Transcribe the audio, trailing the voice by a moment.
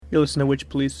You're listening to Witch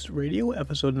Police Radio,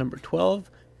 episode number 12.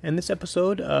 And this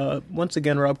episode, once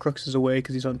again, Rob Crooks is away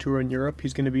because he's on tour in Europe.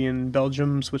 He's going to be in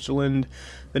Belgium, Switzerland,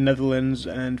 the Netherlands,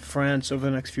 and France over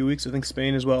the next few weeks. I think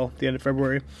Spain as well, at the end of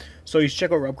February. So you should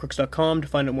check out robcrooks.com to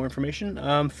find out more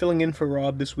information. Filling in for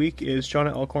Rob this week is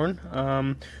Shauna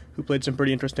Alcorn, who played some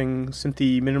pretty interesting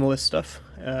synthy minimalist stuff.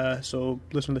 So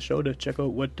listen to the show to check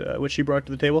out what she brought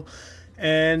to the table.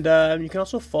 And you can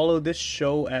also follow this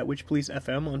show at Witch Police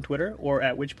FM on Twitter, or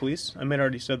at Witch Police. I might have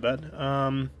already said that.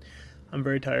 I'm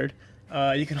very tired.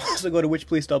 You can also go to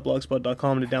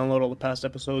witchpolice.blogspot.com to download all the past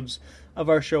episodes of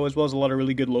our show, as well as a lot of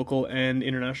really good local and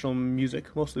international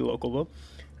music, mostly local though.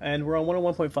 And we're on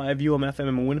 101.5 UMFM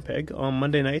in Winnipeg on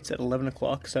Monday nights at 11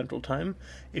 o'clock Central Time.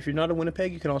 If you're not in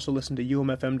Winnipeg, you can also listen to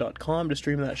umfm.com to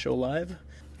stream that show live.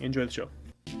 Enjoy the show.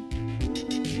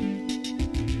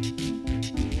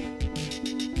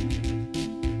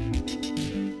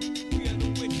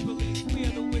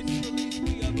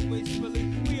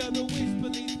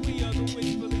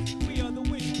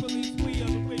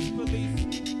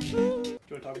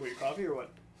 Talk about your coffee or what?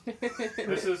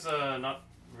 This is not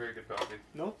very good coffee.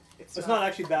 No? It's not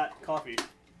actually that coffee.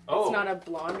 Oh. It's not a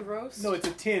blonde roast? No, it's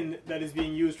a tin that is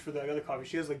being used for the other coffee.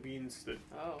 She has like beans that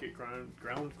get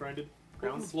grinded.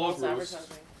 False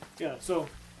advertising. Yeah, so,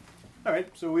 alright,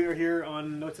 so we are here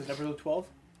on, no, it says episode 12?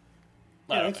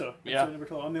 Yeah, I think so. Yeah. Episode number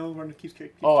 12. I'm the only one that keeps I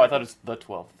thought it's the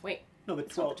 12th. Wait. No, the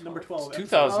 12, number 12. It's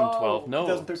 2012. Oh. No,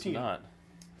 2013. it's not.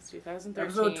 It's 2013.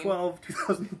 Episode 12,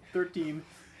 2013.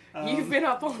 You've been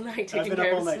up all night taking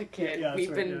care of the kid. Yeah,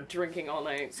 We've been drinking all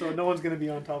night. So no one's going to be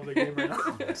on top of the game right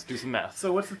now. Let's do some math.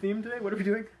 So what's the theme today? What are we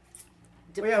doing?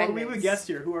 Dependence. We have a guest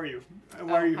here. Who are you?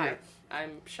 Why are you hi. here?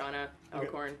 I'm Shauna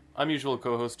Alcorn. I'm usual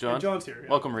co-host John. And John's here. Yeah.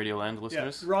 Welcome, Radioland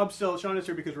listeners. Yeah. Sean is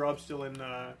here because Rob's still in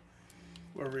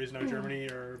wherever he is now, Germany,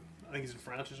 or I think he's in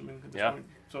France or something at this point.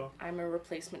 So I'm a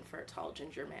replacement for a tall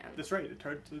ginger man. that's right, a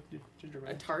tart ginger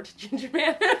man. A tart ginger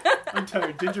man? I'm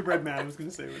tired. Gingerbread man, I was going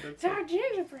to say. But that's Tart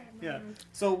gingerbread man. Yeah.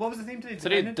 So what was the theme today?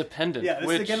 Today, dependent. Yeah, this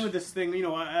which... is again with this thing, you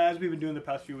know, as we've been doing the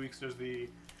past few weeks, there's the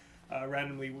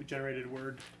randomly generated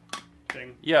word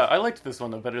thing. Yeah, I liked this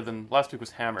one though better than last week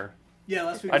was hammer. Yeah,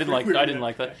 last week I didn't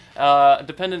like that.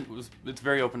 Dependent it's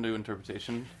very open to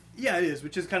interpretation. Yeah, it is,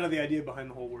 which is kind of the idea behind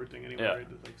the whole word thing anyway, Yeah. right?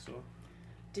 Like, so.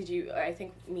 Did you, I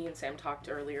think me and Sam talked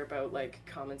earlier about, like,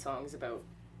 common songs about,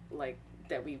 like,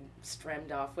 that we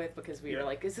stremmed off with because we were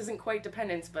like, this isn't quite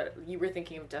dependence, but you were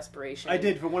thinking of desperation. I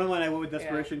did. For one of mine, I went with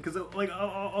desperation because, like,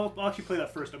 I'll actually play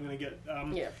that first. I'm going to get.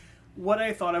 What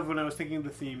I thought of when I was thinking of the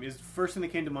theme is first thing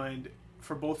that came to mind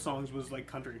for both songs was like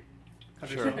country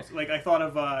songs. Like I thought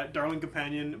of "Darling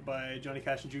Companion" by Johnny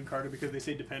Cash and June Carter because they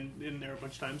say "depend" in there a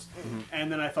bunch of times, and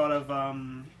then I thought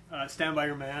of "Stand by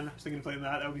Your Man." I was thinking of playing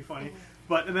that. That would be funny.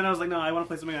 And then I was like, no, I want to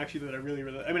play something actually that I really,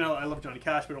 really... I mean, I love Johnny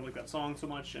Cash, but I don't like that song so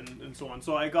much, and so on.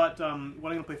 So I got... what I'm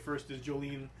going to play first is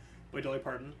Jolene by Dolly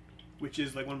Parton, which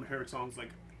is like one of my favorite songs, like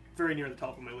very near the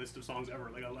top of my list of songs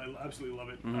ever. Like, I absolutely love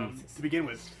it to begin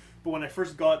with. But when I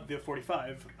first got the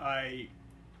 45, I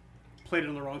played it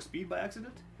on the wrong speed by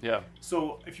accident. Yeah.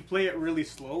 So if you play it really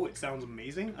slow, it sounds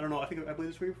amazing. I don't know, I think I played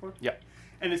this for you before? Yeah.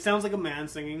 And it sounds like a man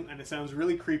singing, and it sounds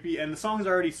really creepy, and the song's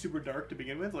already super dark to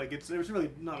begin with. Like, it's really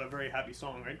not a very happy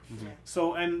song, right? Mm-hmm.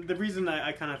 So, and the reason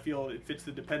I kind of feel it fits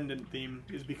the dependent theme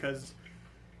is because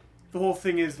the whole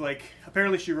thing is, like,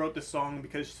 apparently she wrote this song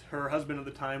because her husband at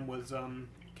the time was,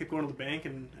 kept going to the bank,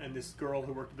 and this girl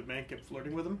who worked at the bank kept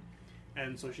flirting with him.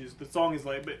 And so the song is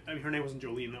like, but I mean, her name wasn't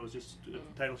Jolene, that was just the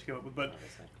title she came up with. But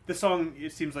the song,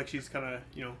 it seems like she's kind of,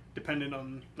 you know, dependent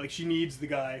on, like, she needs the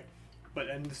guy.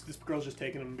 And this girl's just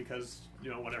taking him because, you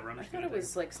know, whatever. I thought it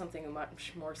was like something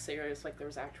much more serious, like there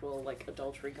was actual like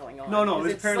adultery going on. No, it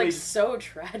was it's apparently like so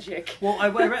tragic. Well, I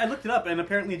looked it up, and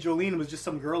apparently Jolene was just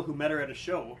some girl who met her at a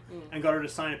show and got her to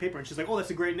sign a paper, and she's like, "Oh,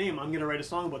 that's a great name. I'm gonna write a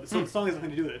song about this." So the song has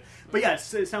nothing to do with it. But yeah,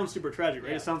 it sounds super tragic,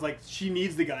 right? Yeah. It sounds like she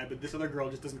needs the guy, but this other girl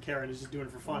just doesn't care and is just doing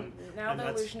it for fun. Now the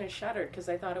illusion is shattered because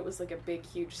I thought it was like a big,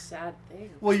 huge, sad thing.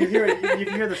 Well, you hear it. You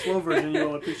can hear the slow version,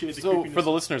 you'll appreciate the creepiness. So for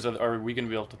the listeners, are we gonna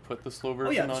be able to put the slow version?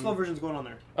 Oh yeah, on? The slow version's going on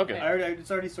there. Okay. It's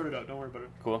already sorted out. Don't worry about it.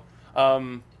 Cool.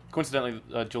 Coincidentally,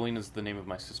 Jolene is the name of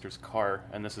my sister's car,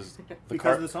 and this is the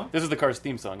car. Of the song? This is the car's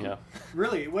theme song. Yeah.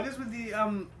 Really? What is with the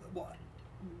What?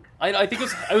 I think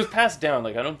it was passed down.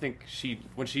 Like I don't think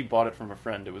when she bought it from a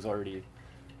friend, it was already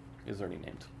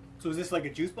named. So is this like a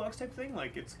juice box type thing?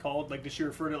 Like it's called, like, does she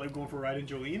refer to it like going for a ride in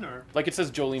Jolene, or? Like it says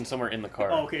Jolene somewhere in the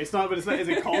car. Oh, okay. It's not, but it's not, is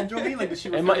it called Jolene? Like, does she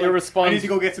refer it responds, I need to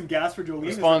go get some gas for Jolene?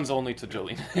 Responds only to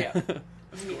Jolene. Yeah.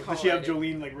 Does she have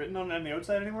Jolene, like, written on the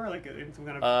outside anywhere? Like, in some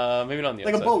kind of... maybe not on the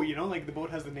like outside. Like a boat, you know? Like, the boat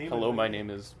has the name. Hello, my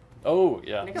name is Oh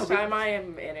yeah. Next time I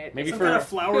am in it. Maybe Some for kind of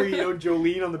flowery,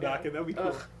 Jolene on the back end. That would be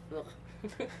cool. Ugh.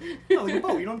 No, like a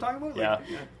boat. You know what I'm talking about? yeah,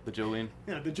 Like, the Jolene.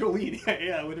 yeah, the Jolene.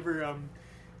 Yeah, whatever.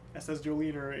 SS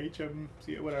Jolene or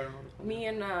HMC, whatever. Me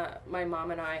and my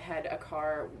mom and I had a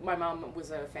car. My mom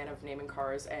was a fan of naming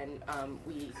cars, and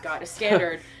we got a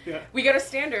standard. Yeah. We got a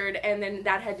standard, and then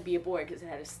that had to be a boy because it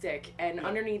had a stick. And Yeah.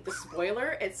 underneath the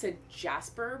spoiler, it said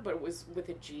Jasper, but it was with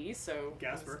a G. So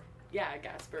Gasper. Yeah,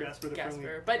 Gasper. Gasper the friendly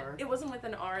But car. it wasn't with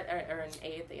an R or an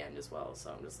A at the end as well.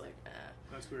 So I'm just like, eh.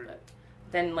 That's weird. But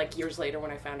then, like years later,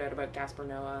 when I found out about Gasper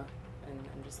Noah, and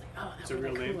I'm just like, oh, It's that a would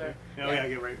real be name. cooler. Oh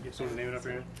yeah, right. Yeah, someone's naming it up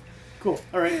here. Cool.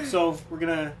 All right, so we're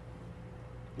gonna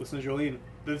listen to Jolene.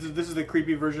 This is the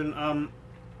creepy version.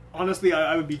 Honestly,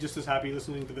 I would be just as happy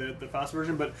listening to the fast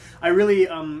version, but I really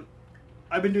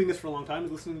I've been doing this for a long time,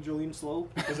 is listening to Jolene slow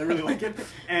because I really like it,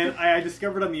 and I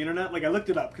discovered on the internet, like I looked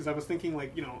it up because I was thinking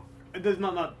like it's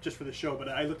not just for the show, but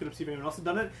I looked it up to see if anyone else had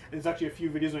done it, and there's actually a few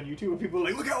videos on YouTube where people are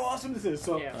like, look how awesome this is.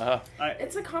 So Yeah. Uh,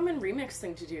 It's a common remix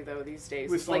thing to do though these days.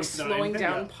 With It's like slowing down slowing anything,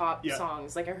 down yeah. pop Yeah.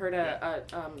 songs. Like I heard a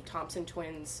Thompson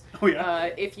Twins. Oh,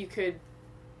 yeah? If you could.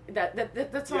 That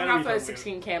song I know off you're talking of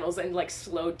 16 Candles and like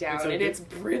slowed down It's and okay. it's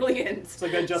brilliant. it's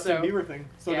like that Justin So- Bieber thing,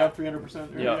 slowed yeah. down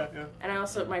 300%. Yeah. Yeah. And I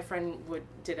also my friend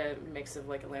did a mix of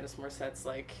like Alanis Morissette's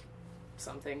like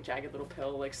something Jagged Little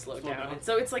Pill like slowed Slow down. down. And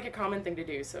so it's like a common thing to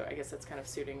do. So I guess that's kind of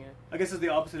suiting it. I guess it's the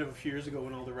opposite of a few years ago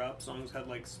when all the rap songs had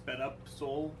like sped up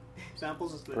soul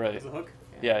samples as the, Right. as the hook.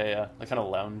 yeah. Like kind of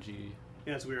loungy.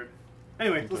 Yeah, it's weird.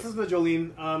 Anyway, let's listen to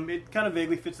Jolene. It kind of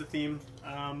vaguely fits the theme.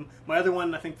 My other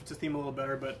one I think fits the theme a little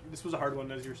better, but this was a hard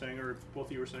one as you were saying, or both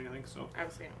of you were saying, I think. So I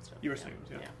was saying stuff. you were saying,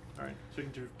 yeah. All right, so you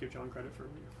can give John credit for.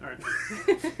 All right,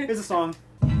 Yeah. here's a song.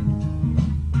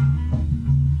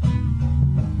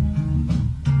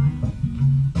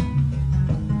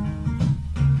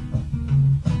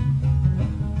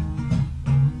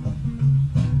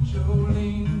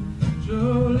 Jolene,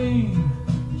 Jolene,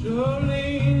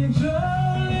 Jolene,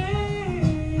 Jolene,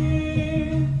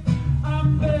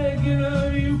 I'm begging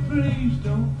of you, please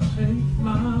don't take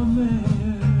my man.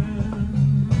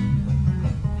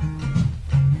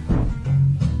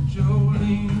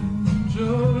 Jolene,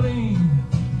 Jolene,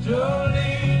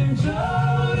 Jolene,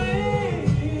 Jolene,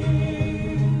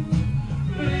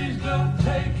 please don't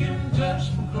take him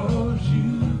just because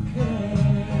you can.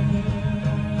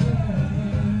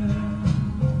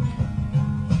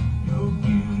 Your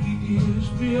beauty is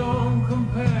beyond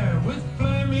compare, with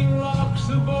flaming locks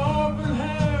of auburn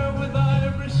hair, with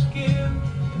ivory skin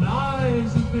and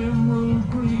eyes of emerald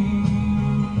green.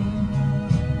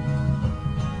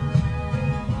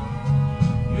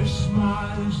 Your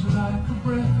smile is like a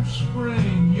breath of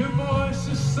spring, your voice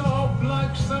is soft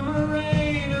like summer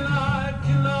rain, and I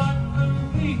cannot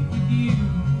compete with you,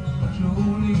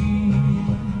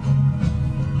 Jolene.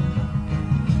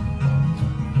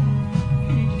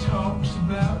 He talks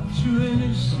about you in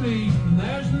his sleep, and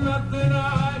there's nothing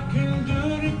I can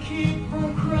do to keep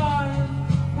from crying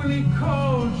when he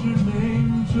calls your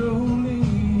name,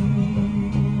 Jolene.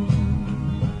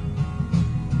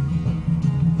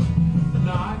 And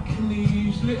I can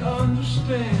easily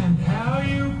understand how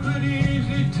you could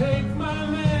easily take my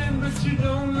man, but you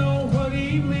don't know what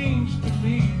he means to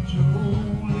me,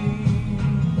 Jolene.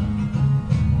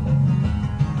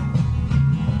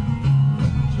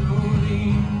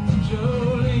 Jolene,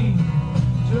 Jolene,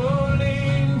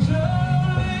 Jolene,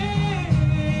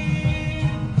 Jolene,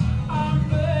 I'm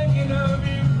begging of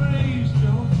you, please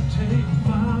don't take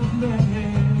my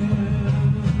man.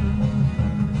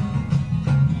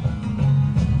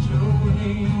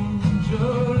 Jolene,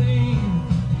 Jolene,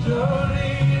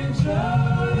 Jolene,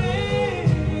 Jolene,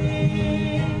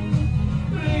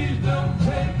 please don't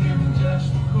take him just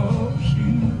because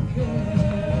you can.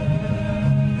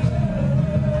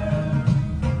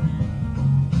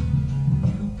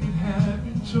 You could have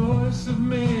your choice of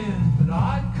men, but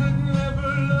I could never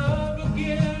love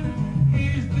again.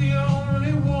 He's the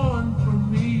only one for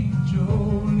me,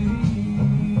 Jolene.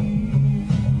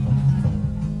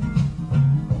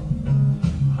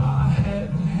 I had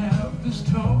to have this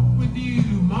talk with you.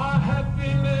 My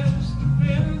happiness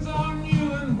depends on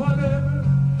you, and whatever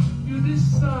you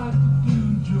decide to do,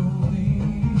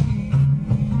 Jolene.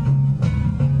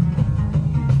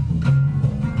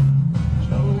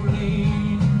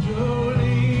 Jolene,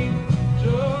 Jolene,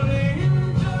 Jolene,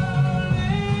 Jolene,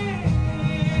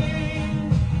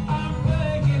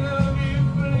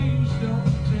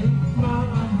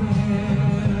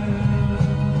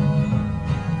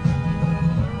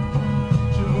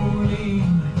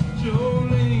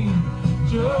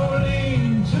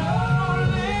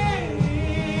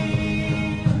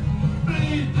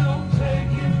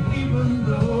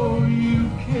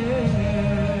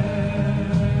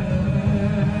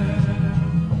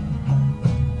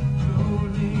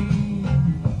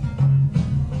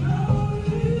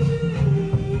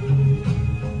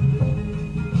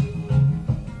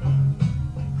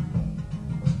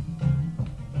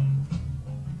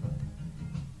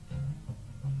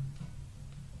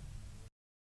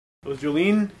 was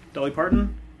Jolene, Dolly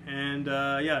Parton, and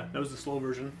yeah, that was the slow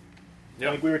version. Yeah.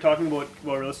 Like we were talking about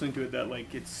while we were listening to it, that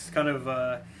like it's kind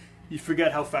of you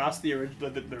forget how fast the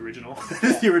original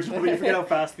is the original, but you forget how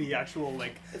fast the actual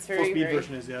like It's full very, speed very,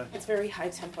 version is. Yeah. It's very high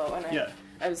tempo, and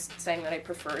I was saying that I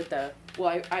preferred the.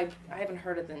 Well, I haven't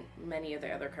heard of many of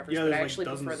the other covers, Yeah, but I there's, actually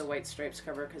like, prefer dozens. the White Stripes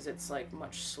cover because it's like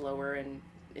much slower and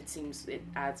it seems it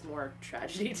adds more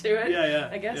tragedy to it. Yeah,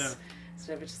 I guess. yeah.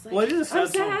 Instead of just like, Well, it is a sad I'm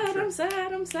song, sad, for sure. I'm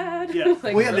sad, I'm sad. Yeah. like,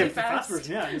 well, yeah, really the fast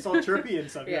version. Yeah, it's all chirpy and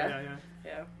stuff. Yeah, Yeah. yeah.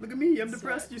 Yeah. Look at me, I'm It's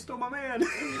depressed. not- You stole my man.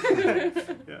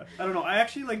 Yeah, I don't know. I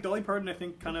actually like Dolly Parton. I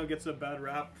think kind of gets a bad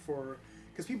rap for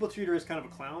because people treat her as kind of a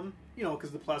clown, you know, because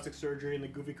of the plastic surgery and the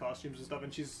goofy costumes and stuff.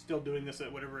 And she's still doing this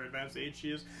at whatever advanced age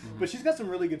she is. But she's got some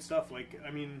really good stuff. Like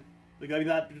I mean,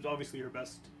 that is obviously her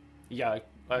best. Yeah,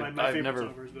 My I've favorite never song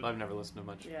of hers, but- I've never listened to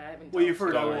much. Yeah, I haven't. Well, you've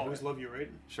heard "I Will Dolly. Always Love You," right?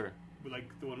 Sure. With, like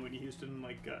the one Whitney Houston,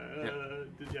 like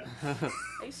yeah.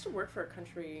 I used to work for a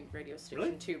country radio station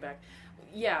Really? too back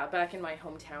in my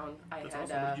hometown. I That's had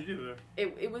awesome. What did you do there?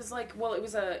 it was like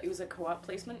it was a co-op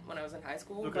placement when I was in high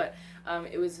school, Okay. but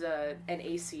it was an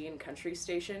AC and country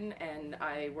station, and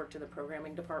I worked in the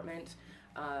programming department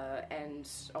and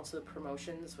also the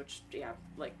promotions, which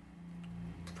like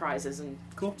prizes and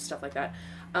Cool. stuff like that.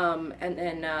 And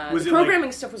then Was the it, like-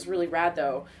 programming stuff was really rad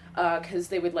though, because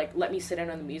they would like let me sit in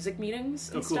on the music meetings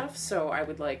and Oh, cool. stuff. So I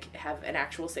would like have an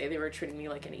actual say. They were treating me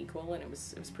like an equal, and it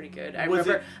was pretty good. I Was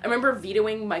remember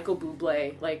vetoing Michael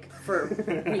Bublé like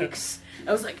for weeks.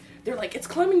 I was like, they're like, it's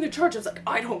climbing the charts. I was like,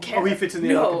 I don't care. Oh, he fits in the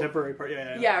no. contemporary part.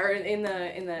 Yeah. Yeah, or in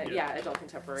the Yeah. adult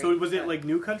contemporary. So was it But like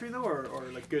new country though, or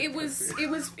like good? it was country?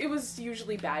 it was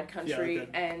usually bad country, good.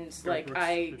 and Garth like Brooks,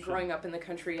 I for sure. growing up in the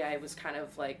country, I was kind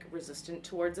of like resistant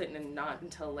towards it, and then not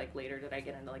until like later did I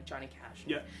get into like Johnny Cash,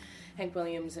 and Yeah. Hank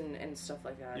Williams, and stuff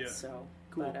like that. Yeah. So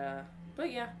Cool. but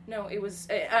yeah, no, it was.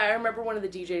 I remember one of the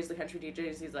DJs, the country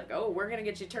DJs. He's like, "Oh, we're gonna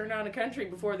get you turned on to country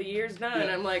before the year's done."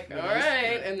 Yeah. I'm like, Yeah, "All nice.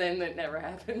 right," Yeah. and then it never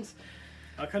happened.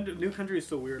 New country is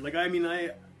so weird. Like I mean,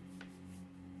 I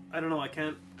don't know. I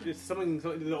can't. It's something. I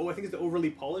think it's the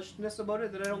overly polishedness about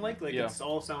it that I don't like. Like Yeah. it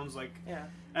all sounds like. Yeah.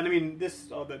 And I mean, this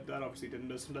that obviously didn't.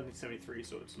 This was 1973,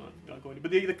 so it's not going to.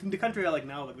 But the country I like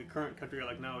now, like the current country I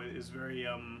like now, is very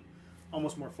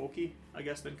almost more folky, I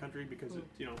guess, than country because it,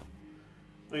 you know.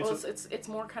 I mean, Well, so- it's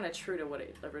more kind of true to what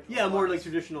it originally. yeah, more was. like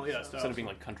traditional, yeah, So- stuff. Instead of being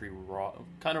like country rock,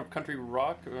 kind of country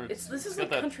rock. Or This is got like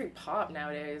that- country pop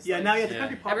nowadays. Yeah, like, now yeah, the Yeah.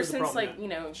 country pop ever is the since problem, like yeah. you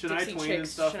know Shania Dixie Twain Chicks, and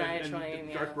stuff, Shania and Twain,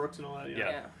 yeah. Garth Brooks and all that.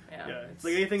 Yeah. Yeah. Yeah. It's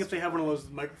like anything if they have one of those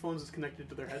microphones that's connected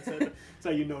to their headset, so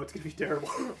you know it's gonna be terrible.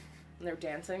 And they're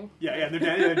dancing. Yeah,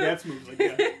 they're dance moves. Like,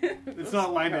 yeah. It's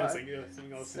not line God. dancing. Yeah, it's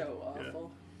something else. So Yeah.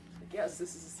 awful. Like, yes,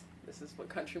 this is what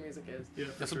country music is. Yeah,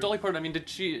 Yeah, for so sure. Dolly Parton. I mean, is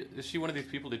she one of these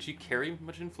people? Did she carry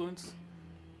much influence?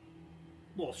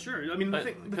 Well, sure. I mean, the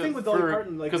thing Because with Dolly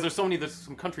Parton, like, there's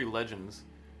some country legends.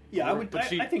 yeah, I would.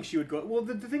 but I think she would go. Well,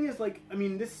 the thing is, like, I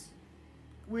mean, this.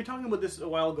 We were talking about this a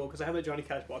while ago because I have that Johnny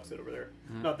Cash box set over there.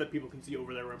 Not that people can see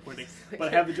over there where I'm pointing, but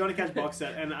I have the Johnny Cash box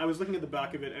set, and I was looking at the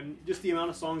back of it, and just the amount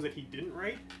of songs that he didn't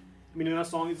write. I mean, in a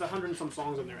song, it's 100 and some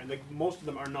songs on there, and like most of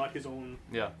them are not his own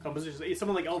Yeah. compositions. It's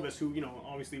someone like Elvis, who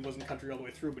obviously wasn't country all the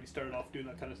way through, but he started off doing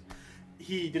that kind of.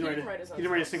 He didn't write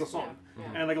a single song, Yeah.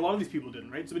 and like a lot of these people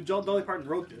didn't, right? So, but Dolly Parton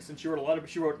wrote this, and she wrote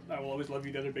 "I Will Always Love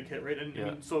You," the other big hit, right? And I Yeah.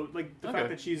 mean, so like the Okay. fact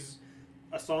that she's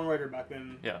a songwriter back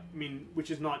then, Yeah. I mean,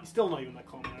 which is still not even that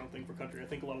common, I don't think, for country. I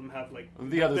think a lot of them have like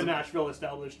Yeah, the there's Nashville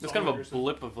established. It's kind of a songwriters and-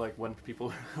 blip of like when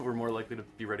people were more likely to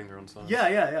be writing their own songs.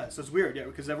 Yeah. So it's weird, yeah,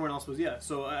 because everyone else was, yeah.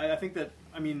 So I think that,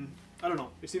 I mean, I don't know.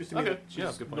 It seems to me Okay. that she's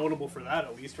Yeah, good point. notable for that,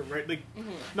 at least, for like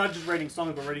not just writing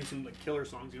songs, but writing some like killer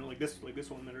songs. Like this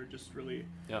one that are just really,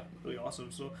 Yeah. really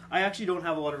awesome. So I actually don't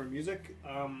have a lot of her music.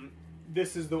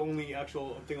 This is the only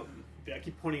actual thing. I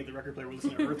keep pointing at the record player. We're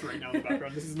listening to Earth right now in the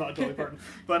background. This is not Dolly Parton,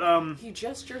 but He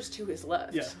gestures to his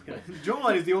left. yeah.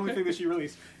 Jolene is the only thing that she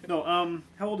released. No,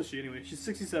 how old is she anyway? She's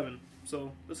 67,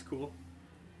 so that's cool.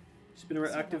 She's been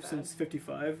That's not active bad. since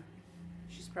 55.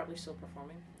 She's probably still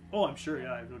performing. Oh, I'm sure.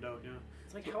 Yeah, I have no doubt. Yeah.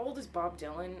 It's like, how old is Bob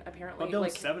Dylan? Apparently, Bob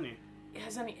Dylan's like, 70.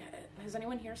 has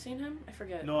anyone here seen him? I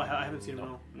forget. No, I haven't seen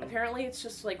him. No. Apparently, it's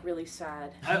just like really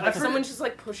sad. I've Like, heard someone's just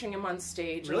like pushing him on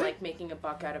stage Really? and like making a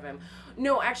buck out of him.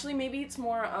 No, actually, maybe it's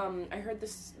more. I heard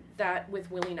that with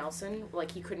Willie Nelson,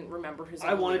 like he couldn't remember his own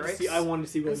I wanted lyrics to see. I wanted to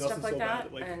see Willie and Nelson stuff like so that,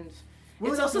 bad. Like,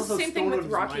 Willie It's also Nelson's the same thing stoned out with of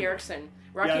his Rocky mind. Erickson. Yeah,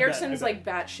 Rocky I bet, Erickson's I bet.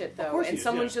 like batshit though, course he and is,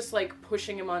 someone's yeah. just like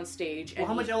pushing him on stage. Well, and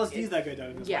how much LSD is it- that guy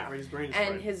done in his Yeah, life? Right? His brain is and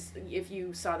fried. his if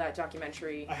you saw that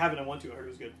documentary, I haven't. I want to. I heard it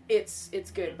was good.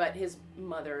 it's good, but his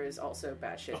mother is also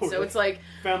batshit. Oh, so really? it's like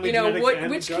Family you know genetics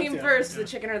and which drugs, came yeah. first, Yeah. the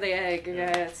chicken or the egg? Yeah.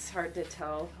 Yeah, it's hard to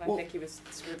tell. I Well- think he was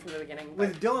screwed from the beginning. But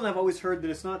With Dylan, I've always heard that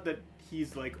it's not that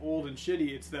he's like old and shitty.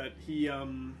 It's that he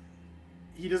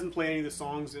doesn't play any of the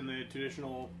songs in the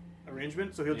traditional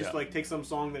arrangement. So he'll just Yeah. like take some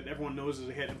song that everyone knows is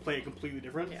a hit and play it completely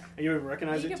different. Yeah. And you don't even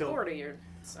recognize you it get till. bored of your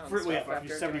sound Well, yeah, stuff if you're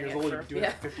after 70 years doing old, it you've for- been doing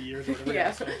it for 50 years or whatever.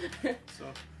 Yeah. So,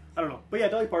 I don't know. But yeah,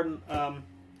 Dolly Parton.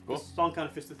 Cool. This song kind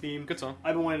of fits the theme. Good song.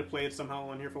 I've been wanting to play it somehow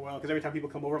on here for a while because every time people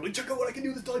come over, I'm like, check out what I can do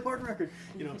with this Dolly Parton record.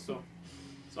 You know, so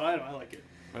I don't know, I like it.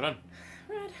 Right on.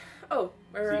 Right. Oh,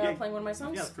 we're So, yeah. playing one of my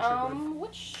songs. Yeah, for sure, go ahead.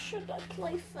 What should I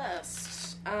play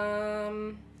first?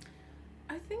 I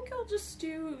think I'll just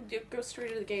go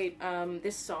straight to the gate.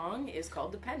 This song is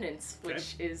called Dependence,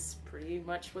 which is pretty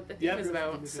much what the theme Yeah, is pretty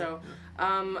about. much, So,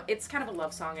 it's kind of a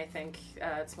love song, I think.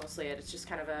 It's mostly it. It's just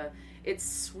kind of it's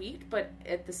sweet, but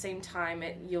at the same time,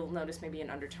 you'll notice maybe an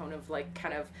undertone of like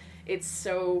kind of, she's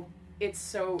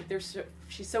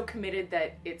so committed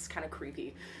that it's kind of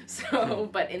creepy. So,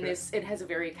 but in this, it has a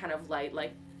very kind of light,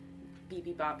 like,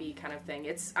 beepy boppy kind of thing.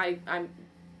 I'm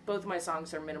both of my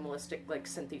songs are minimalistic, like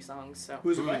synthy songs. So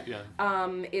Who's it by? Yeah.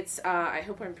 it's I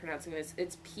hope I'm pronouncing this.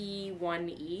 It's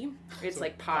P1E. It's So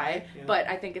like pi, pie, yeah. but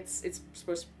I think it's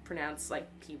supposed to pronounce like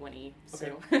P1E.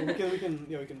 So Okay. Well, we can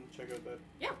check out that.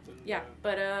 yeah, And, yeah.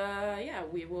 But yeah,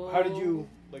 we will. How did you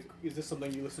like? Is this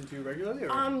something you listen to regularly?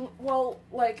 Or? Well,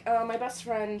 like my best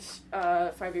friend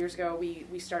 5 years ago, we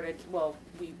started. Well,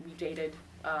 we dated,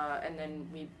 and then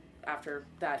after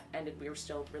that ended, we were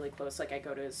still really close. Like I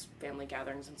go to his family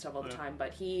gatherings and stuff all the time,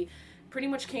 but he pretty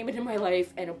much came into my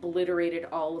life and obliterated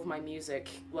all of my music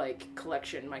like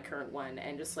collection, my current one,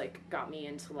 and just like got me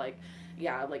into like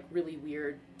really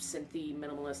weird synthy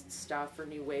minimalist stuff or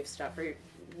new wave stuff. Or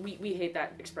we hate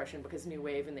that expression because new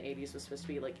wave in the 80s was supposed to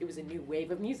be like it was a new wave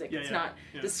of music. Yeah, it's yeah, not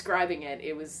yeah. describing it.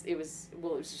 It was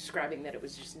describing that it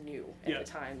was just new at Yeah. the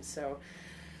time. So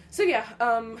yeah,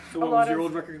 So a what lot was your of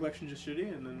old record collection just shitty,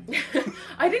 and then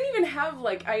I didn't even have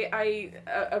like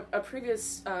a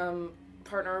previous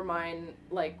partner of mine,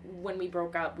 like when we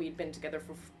broke up, we'd been together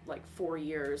for like 4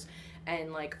 years,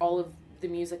 and like all of the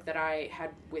music that I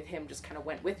had with him just kind of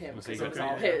went with him So because you it was got-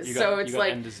 all his. You So got, it's you got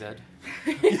like N to Z.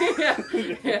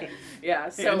 yeah. hey,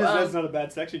 So that's not a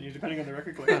bad section, depending on the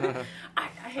record collection.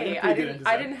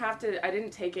 I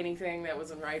didn't take anything that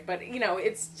wasn't right, but you know,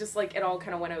 it's just like it all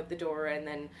kind of went out the door, and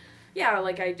then yeah,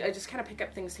 like I just kind of pick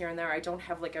up things here and there. I don't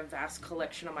have like a vast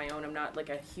collection on my own. I'm not like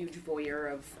a huge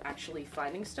voyeur of actually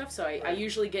finding stuff, so I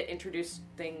usually get introduced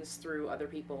things through other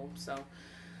people. So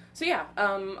yeah,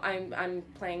 I'm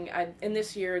playing. And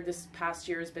this past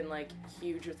year has been like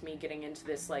huge with me getting into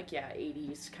this like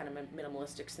 80s kind of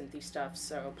minimalistic synthy stuff.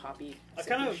 So poppy. I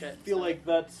kind synthy of shit, feel so. like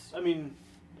that's. I mean,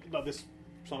 not this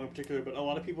song in particular, but a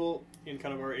lot of people in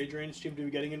kind of our age range seem to be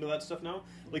getting into that stuff now.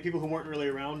 Like people who weren't really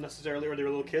around necessarily, or they were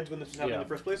little kids when this was happening in the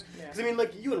first place. Yeah. Because I mean,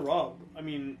 like you and Rob, I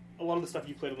mean, a lot of the stuff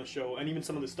you played on the show, and even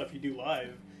some of the stuff you do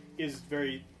live, is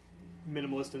very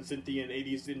minimalist and synthy and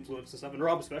 80s influence and stuff. And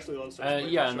Rob especially, a lot of stuff. you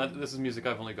played Yeah, on the and show. this is music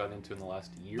I've only gotten into in the last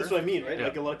year. That's what I mean, right? Yeah.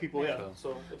 Like a lot of people, yeah. So-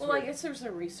 So it's Well, I very- guess there's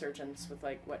a resurgence with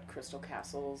like what Crystal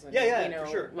Castles and Yeah, you know,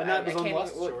 for sure. And I that was on can't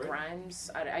Lost even, what Show, right?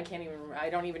 Grimes. I can't even.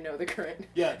 I don't even know the current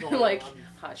yeah, no, like I'm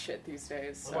hot shit these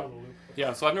days. out of So the loop.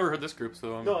 Yeah, so I've never heard this group,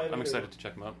 so No, I I'm don't excited either. to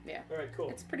check them out. yeah, All right, cool.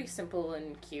 it's pretty simple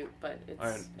and cute, but it's. All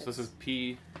right, so this is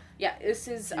P. Yeah, this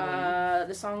is P1E.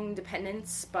 the song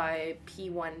 "Dependence" by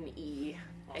P1E,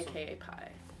 Awesome. aka Pi.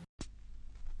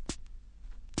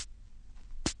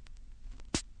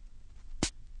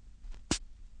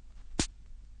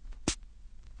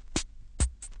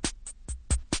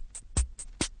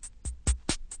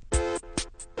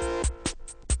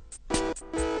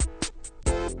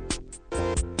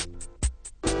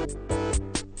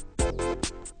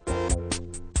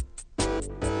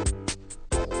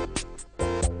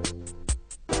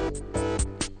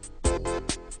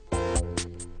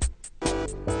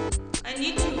 I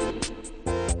need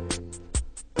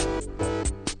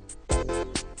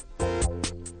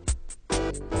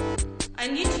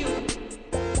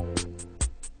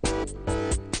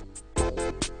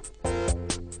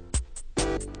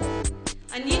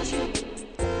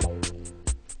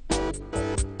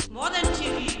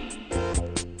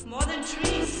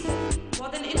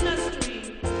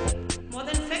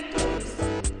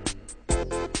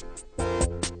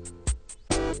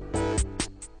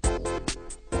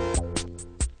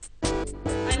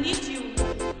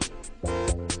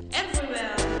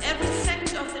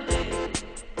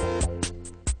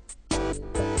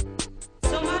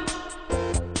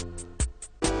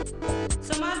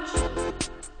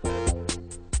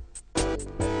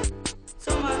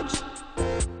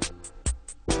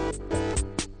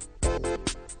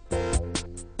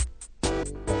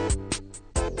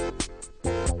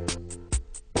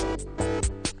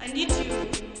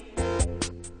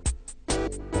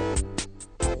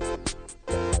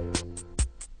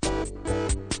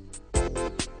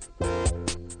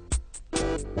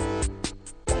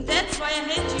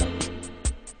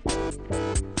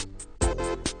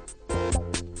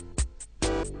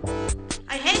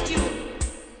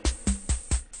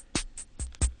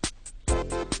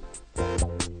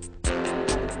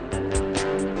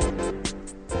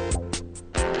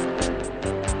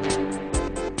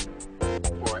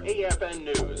and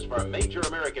news for major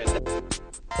American.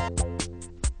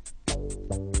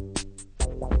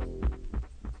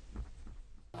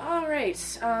 All right.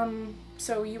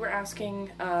 So you were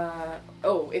asking,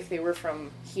 if they were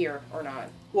from here or not.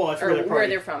 Well, I forget where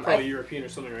they're from. Probably European or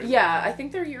something, right? Yeah, I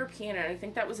think they're European, and I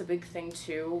think that was a big thing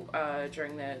too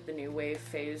during the new wave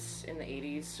phase in the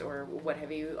 80s or what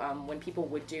have you. When people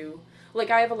would do, like,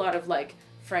 I have a lot of like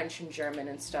French and German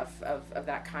and stuff of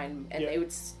that kind, and they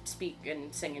would speak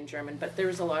and sing in German, but there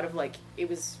was a lot of like, it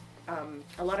was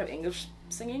a lot of English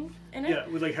singing in it. Yeah,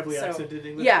 with like heavily accented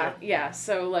English. Yeah.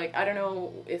 So like, I don't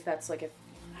know if that's like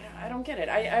I don't get it.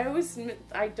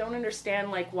 I don't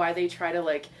understand like why they try to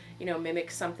like, you know, mimic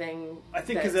something. I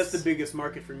think because that's the biggest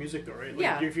market for music, though, right? Like,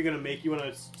 Yeah. if you're gonna make, you want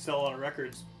to sell a lot of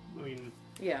records. I mean,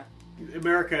 Yeah.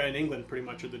 America and England pretty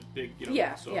much are the big, you know.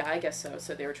 Yeah, so. yeah, I guess so.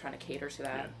 So they were trying to cater to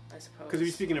that, I suppose. Because if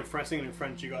you're speaking of singing in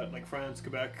French, you got like France,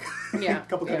 Quebec, Yeah, a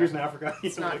couple countries in Africa.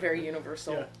 It's not very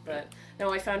universal, but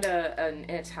no, I found an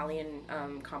Italian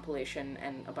compilation,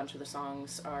 and a bunch of the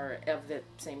songs are of the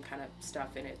same kind of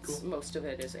stuff, and it's most of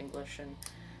it is English, and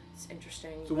it's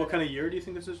interesting. So what kind of year do you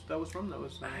think that was from? That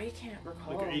was I can't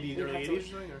recall. like 80s, early 80s or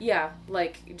something? Or? Yeah,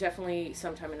 like definitely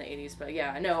sometime in the 80s, but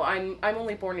yeah, no, I'm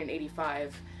only born in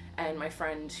 85. And my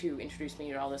friend who introduced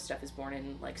me to all this stuff is born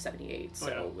in like 78,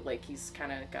 so like he's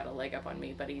kind of got a leg up on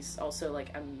me, but he's also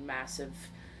like a massive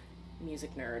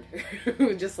music nerd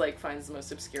who just like finds the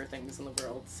most obscure things in the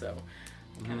world, so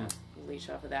I kind of leech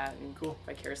off of that and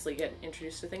vicariously get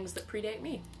introduced to things that predate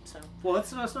me. So well,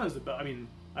 that's not as bad. I mean,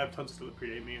 I have tons of stuff that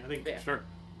predate me. I think sure.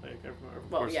 Like,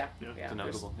 well, course. yeah, It's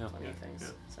inevitable. there's plenty of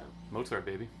things. So Mozart,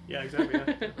 baby. Yeah, exactly.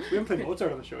 Yeah. We haven't played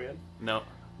Mozart on the show yet. No.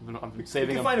 I'm saving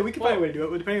we can find a way to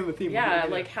do it, depending on the theme. Yeah,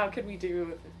 like how could we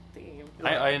do the theme?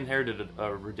 I inherited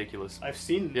a ridiculous. I've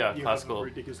seen classical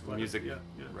ridiculous music yeah.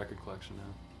 record collection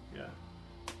now.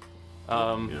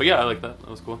 Yeah. But yeah, I like that. That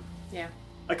was cool. Yeah.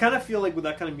 I kind of feel like with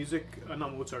that kind of music,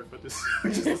 not Mozart, but this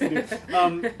we just listened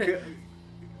to.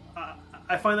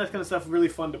 I find that kind of stuff really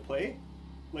fun to play.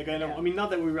 Like I mean,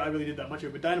 not that I really did that much of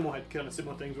it, but Dynamo had kind of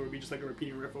similar things where it'd be just like a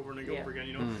repeating riff over and over again,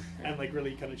 you know, and like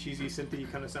really kind of cheesy synthy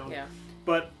kind of sound. Yeah.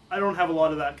 But I don't have a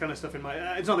lot of that kind of stuff in my.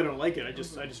 It's not that I don't like it. I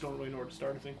just don't really know where to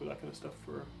start. I think with that kind of stuff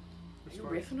for. Are you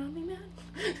riffing on me,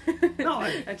 man? No,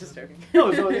 I'm just joking.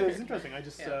 No, it was interesting. I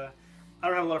just I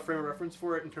don't have a lot of frame of reference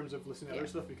for it in terms of listening to other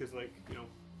stuff because like you know.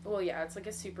 Well, yeah, it's like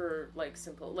a super like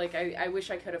simple. Like I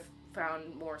wish I could have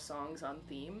found more songs on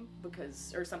theme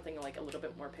or something like a little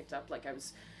bit more picked up. Like I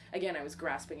was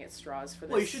grasping at straws for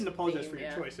this. Well, you shouldn't apologize theme, for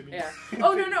your choice. I mean,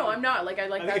 Oh no, I'm not. Like I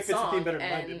like that song, better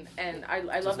than and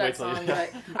I love that song.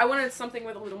 But I wanted something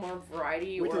with a little more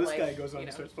variety. Wait till or this like, guy goes on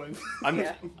and starts playing.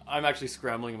 I'm actually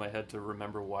scrambling in my head to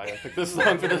remember why I picked this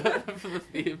song for the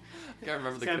theme. I can't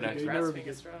remember the connection. Grasping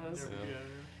at straws.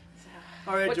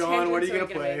 All right, John, what are you gonna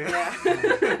play?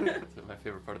 That's my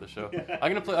favorite part of the show.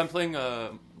 I'm playing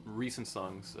recent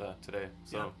songs today,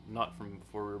 so not from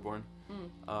before we were born.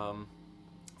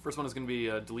 First one is gonna be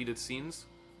Deleted Scenes,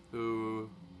 who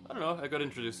I don't know, I got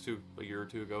introduced to a year or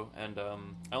two ago, and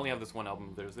I only have this one album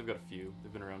of theirs. They've got a few.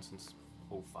 They've been around since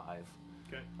 2005.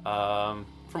 Okay.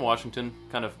 From Washington,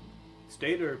 kind of.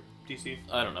 State or DC?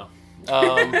 I don't know.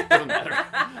 Doesn't matter.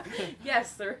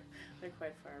 Yes, they're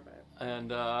quite far, but.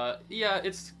 And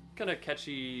it's kind of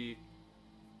catchy,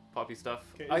 poppy stuff.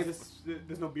 Okay.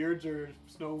 There's no beards or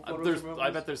snow photos? I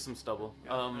bet there's some stubble.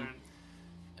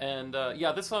 And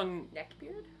this song.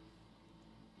 Neckbeard?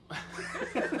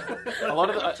 A lot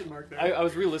of I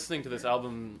was re-listening to this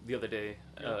album the other day.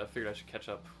 I figured I should catch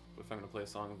up if I'm going to play a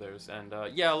song of theirs. And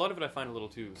a lot of it I find a little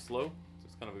too slow. So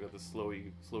it's kind of got this slow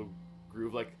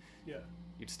groove. Like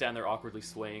you'd stand there awkwardly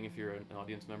swaying if you're an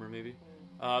audience member, maybe.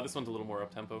 This one's a little more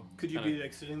up tempo. Could you be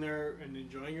like sitting there and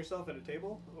enjoying yourself at a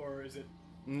table, or is it?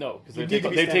 No, because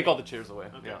they take all the chairs away.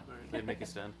 Okay, yeah, right. They make you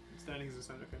stand. Standing is a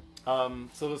stand. Okay.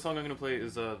 So the song I'm going to play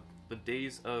is "The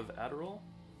Days of Adderall,"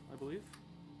 I believe.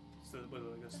 So was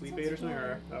it like a sleep aid or something,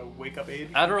 or a wake up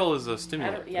aid? Adderall is a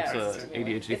stimulant. It's a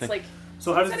ADHD it's thing. Like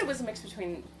so. How does it was a mix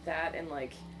between that and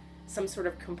like some sort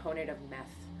of component of meth.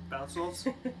 Bath salts?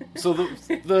 So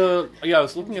I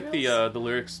was looking at the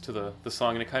lyrics to the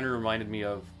song, and it kind of reminded me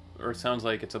of, or it sounds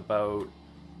like it's about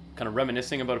kind of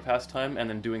reminiscing about a past time and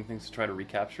then doing things to try to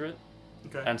recapture it.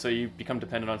 Okay. And so you become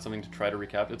dependent on something to try to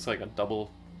recap. It's like a double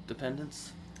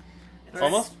dependence. It's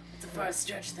almost. It's a far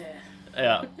stretch there.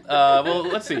 Yeah. Well,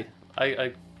 let's see.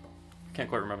 I can't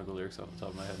quite remember the lyrics off the top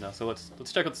of my head now. So let's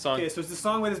check out the song. Okay, so it's the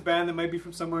song with this band that might be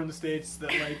from somewhere in the States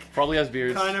that like probably has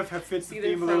beards. Kind of fits the either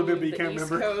theme a little bit, but you the can't East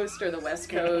remember. Coast or the West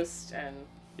Coast, and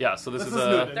yeah. So this is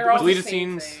they're all Deleted the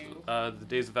same Scenes, thing. The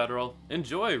Days of Adderall.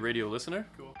 Enjoy, radio listener.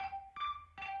 Cool.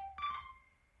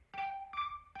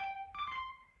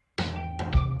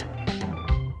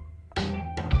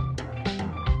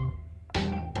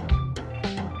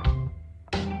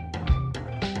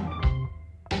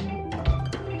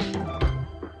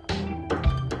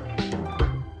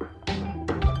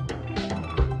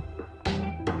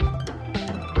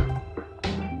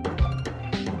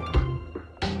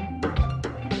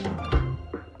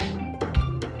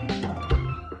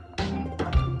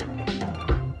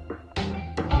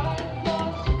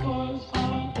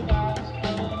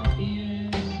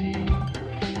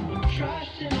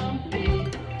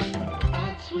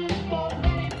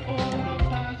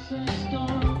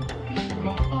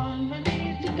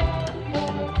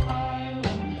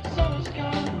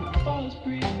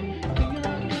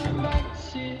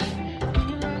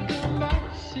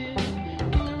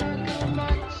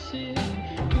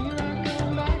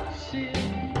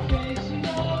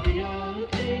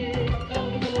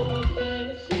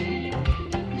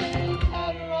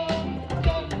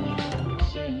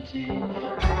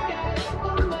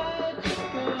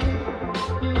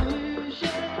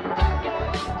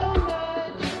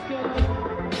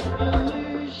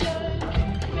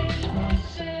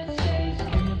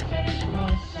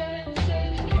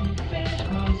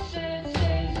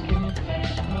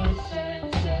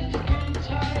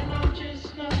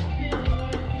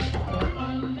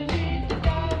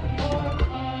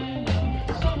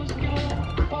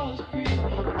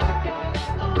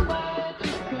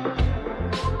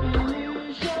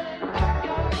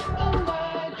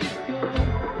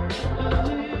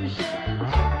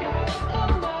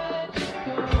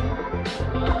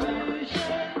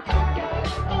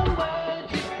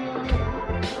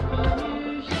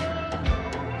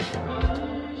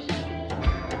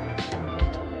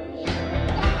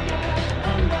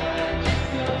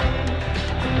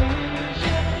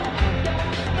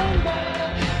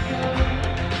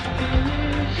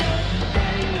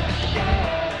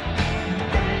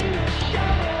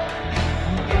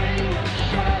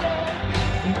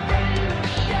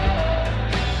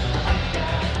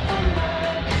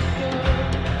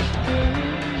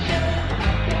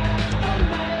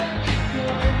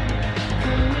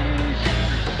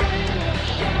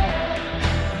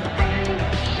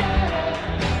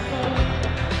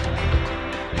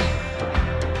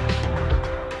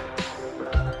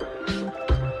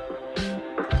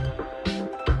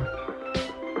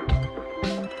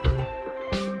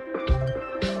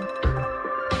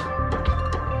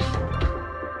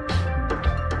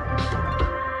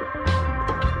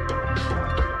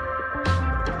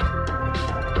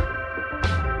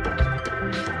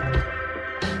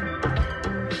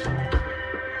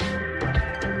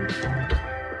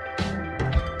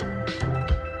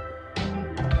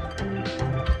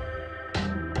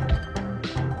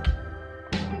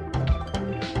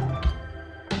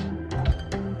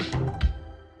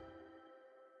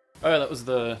 All right, that was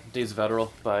the Days of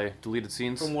Adderall by Deleted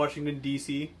Scenes. From Washington,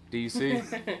 D.C.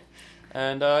 DC.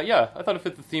 And yeah, I thought it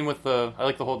fit the theme with I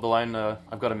like the line,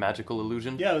 I've got a magical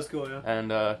illusion. Yeah, that's cool, yeah.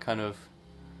 And kind of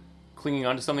clinging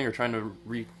onto something or trying to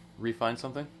refine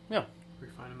something. Yeah.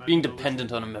 Being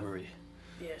dependent on a memory.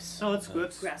 Yes. Oh, that's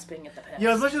good. Grasping at the past.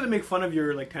 Yeah, as much as they make fun of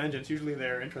your like tangents, usually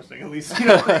they're interesting, at least. You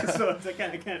know? So I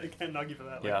can't knock you for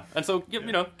that. Like, Yeah. And so, you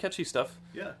know, catchy stuff.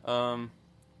 Yeah.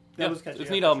 Yeah, was catchy, it's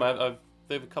a yeah, neat for album. sure.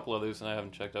 They have a couple others and I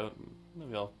haven't checked out.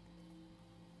 Maybe I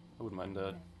wouldn't mind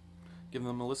giving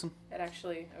them a listen. It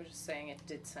actually, I was just saying, it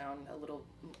did sound a little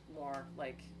more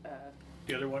like.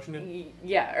 The other Washington?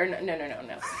 Yeah, or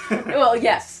no. Well,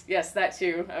 yes, that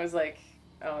too. I was like,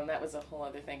 oh, and that was a whole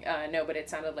other thing. No, but it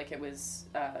sounded like it was,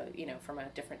 you know, from a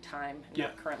different time,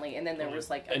 not currently. And then there was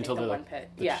like, I think the one pit.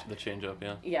 The change up,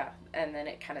 yeah. Yeah, and then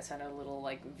it kind of sounded a little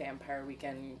like Vampire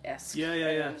Weekend-esque. Yeah.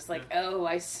 And I'm just like, oh,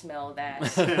 I smell that.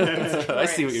 I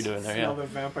see what you're doing there, Smell yeah. the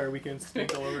Vampire Weekend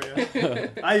stink all over you.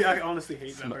 I honestly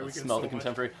hate Vampire Weekend Smell so the much.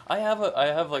 contemporary. I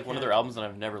have like one of their albums and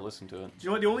I've never listened to it. Do you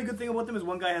know what? The only good thing about them is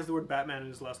one guy has the word Batman in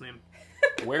his last name.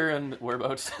 Where and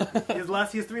whereabouts? He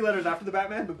has 3 letters after the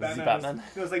Batman, but Is he Batman Batman?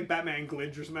 it was like Batman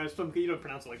Glidge or something. You don't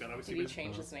pronounce it like that, obviously. Did he but-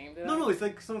 change his name to that? No, it's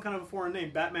like some kind of a foreign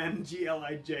name. Batman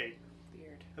Glij.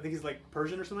 Weird. I think he's like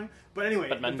Persian or something. But anyway,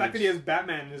 Batman the fact that he has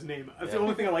Batman in his name, that's the Yeah.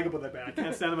 only thing I like about that band. I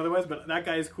can't stand him otherwise, but that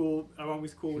guy is cool. I'm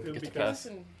always cool with him Get the because... I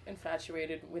was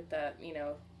infatuated with that, you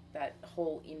know, that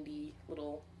whole indie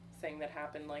little thing that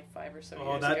happened like 5 or so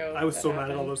years ago. I was that so mad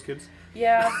at all happened. those kids.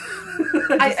 Yeah.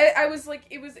 I was like,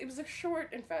 it was a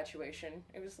short infatuation.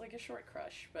 It was like a short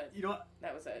crush, but You know what?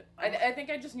 that was it. I think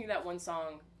I just knew that one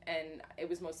song, and it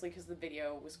was mostly because the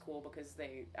video was cool because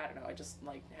I don't know, I just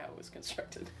liked how it was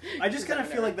constructed. I just kind of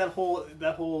feel like that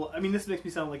whole. I mean, this makes me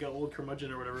sound like an old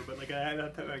curmudgeon or whatever, but like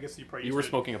I guess you probably. You were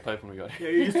smoking a pipe when we got Yeah,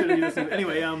 here. you used to.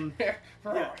 Anyway,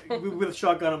 yeah, with a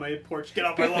shotgun on my porch. Get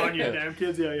off my lawn, you damn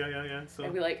kids! Yeah. So.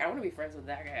 I'd be like, I want to be friends with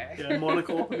that guy. Yeah,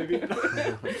 monocle maybe.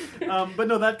 But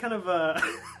no, that kind of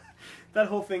that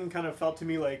whole thing kind of felt to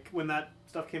me like when that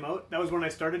stuff came out. That was when I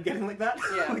started getting like that.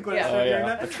 Yeah. Like when Yeah. I started hearing Oh,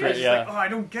 yeah. that. That's I was great, just yeah. like, oh, I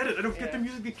don't get it. I don't get Yeah. the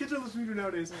music the kids are listening to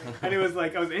nowadays. And it was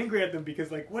like I was angry at them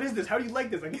because like, what is this? How do you like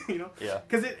this? Like, you know? Yeah.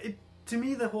 Because it to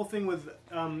me the whole thing with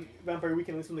Vampire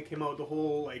Weekend, at least when they came out, the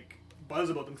whole like buzz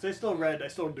about them. Because I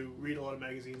still do read a lot of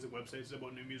magazines and websites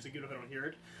about new music, even if I don't hear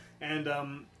it.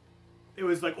 And it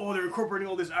was like, oh, they're incorporating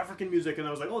all this African music, and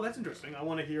I was like, oh, that's interesting. I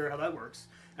want to hear how that works.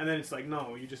 And then it's like,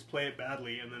 no, you just play it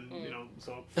badly, and then you know,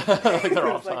 so Like they're It's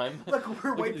off like, time. Look,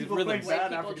 we're white at these people playing rhythms. White bad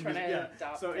people African trying music. to Yeah,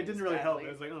 adopt so it things didn't really help. badly.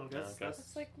 It was like, oh, that's okay.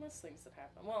 It's like most things that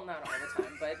happen. Well, not all the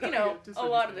time, but you know, Just a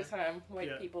lot of the understand. time, white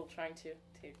Yeah. people trying to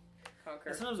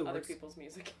conquer Sometimes it other works. people's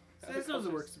music. Sometimes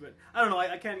it works, but I don't know.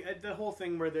 I can't. The whole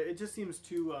thing where it just seems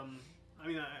too. I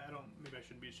mean, I don't. Maybe I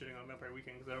shouldn't be shitting on Vampire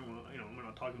Weekend because I don't want. You know, we're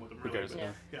not talking about them. Who Really, cares? but,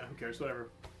 Yeah. who cares? Whatever.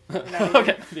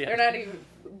 Okay. Yeah. They're not even.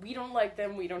 We don't like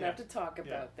them. We don't Yeah. have to talk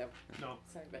about them. No.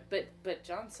 Sorry, but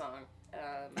John's song.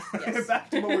 Yes.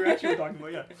 Back to what we were actually talking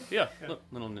about. Yeah. Yeah. Yeah.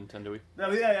 Little Nintendo-y.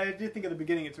 No, yeah, I did think at the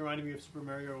beginning it's reminded me of Super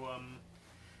Mario.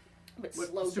 But What,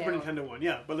 slow Super down. Nintendo one,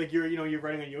 yeah. But like you're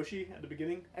riding on Yoshi at the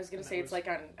beginning. I was gonna And say that it's was- like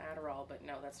on Adderall, but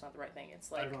no, that's not the right thing.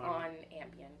 It's like Adderall. on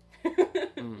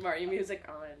Ambien. Mm. Mario music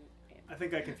on. I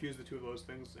think I confused the two of those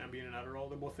things, Ambien and Adderall.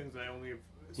 They're both things that I only have.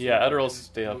 seen Yeah, in Adderall's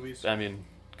stay up. movies. I mean,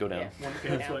 go down. Yeah. One,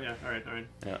 okay, so, yeah. All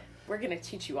right. We're gonna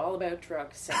teach you all about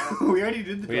drugs, Sam. We already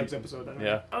did the We- drugs episode. I don't know.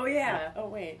 Yeah. Oh yeah. Oh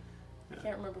wait. Yeah. I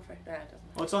can't remember if I. That doesn't.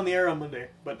 Well, it's on the air on Monday,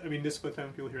 but I mean, this by the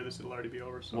time people hear this, it'll already be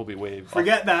over. So We'll be way.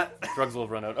 forget that. Drugs will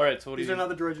have run out. All right. So what do These you? are not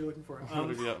the droids you're looking for. what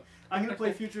have you got? I'm gonna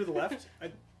play Future of the Left.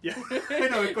 Yeah, I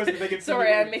know. Of course, they get.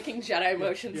 Sorry, I'm making Jedi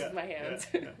motions Yeah, with my hands.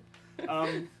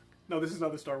 yeah. No, this is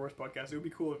not the Star Wars podcast. It would be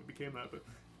cool if it became that,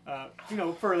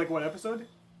 but for like one episode,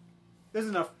 there's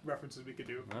enough references we could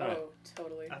do. All right. Oh,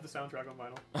 totally. At the soundtrack on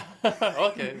vinyl.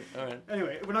 Okay. All right.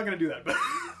 Anyway, we're not gonna do that,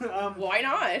 but Why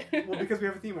not? well, because we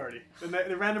have a theme already.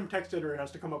 The random text editor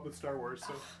has to come up with Star Wars.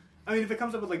 So, I mean, if it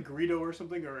comes up with like Greedo or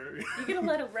something, or You're gonna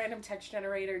let a random text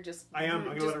generator just. I am.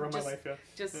 I'm gonna let it run my just- life. Yeah,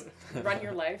 Just run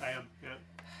your life. I am. Yeah.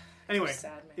 Anyway,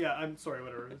 Sad man. yeah. I'm sorry.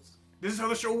 Whatever. This is how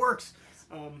the show works.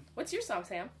 What's your song,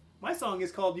 Sam? My song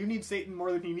is called "You Need Satan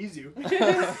More Than He Needs You."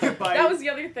 That was the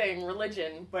other thing,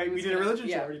 religion. We did a religion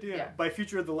yeah, show already, yeah. By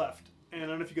Future of the Left. And I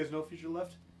don't know if you guys know Future of the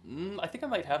Left. I think I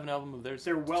might have an album of theirs.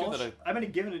 They're too Welsh. that I might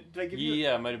have given it. Did I give you?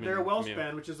 Yeah, it might have been. They're a Welsh from you.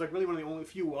 band, which is like really one of the only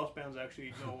few Welsh bands I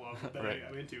actually know of that Right.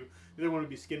 I'm into. The other one would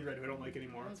be Skindred, who I don't like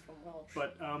anymore. One's from Welsh.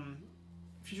 But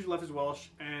Future of the Left is Welsh,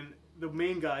 and the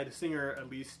main guy, the singer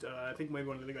at least, I think maybe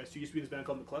one of the other guys too, used to be this band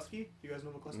called McCluskey. You guys know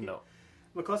McCluskey? No.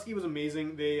 McCluskey was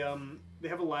amazing. They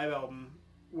have a live album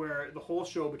where the whole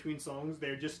show between songs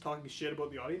they're just talking shit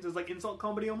about the audience. It's like insult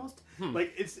comedy almost.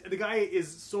 Like it's the guy is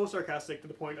so sarcastic to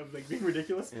the point of like being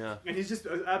ridiculous. Yeah. And he's just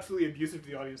absolutely abusive to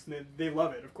the audience, and they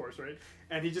love it, of course, right?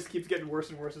 And he just keeps getting worse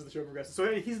and worse as the show progresses.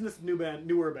 So he's in this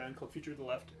newer band called Future of the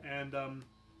Left, and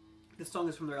this song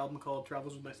is from their album called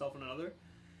Travels with Myself and Another,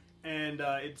 and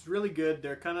it's really good.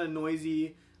 They're kind of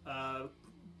noisy,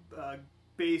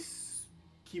 bass,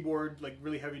 keyboard, like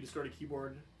really heavy distorted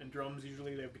keyboard and drums.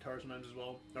 Usually they have guitar sometimes as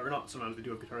well, or not sometimes, they do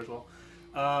have guitar as well.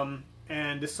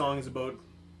 And this song is about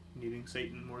needing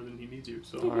Satan more than he needs you.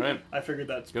 So All right. I figured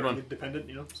that's Good pretty one. dependent,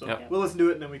 you know. So Yep. we'll listen to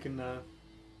it and then we can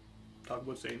talk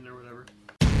about Satan or whatever.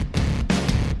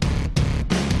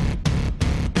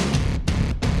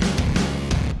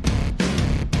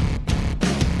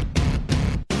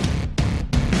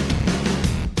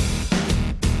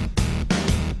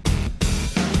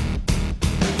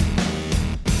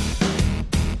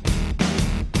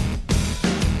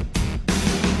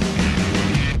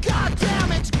 God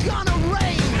damn, it's gonna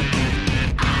rain.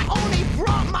 I only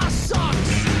brought my socks.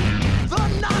 The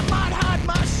night might hide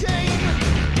my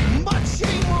shame, but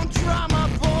shame won't dry my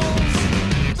balls.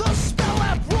 The spell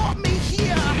that brought me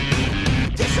here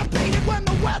dissipated when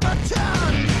the weather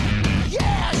turned.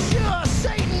 Yeah, sure,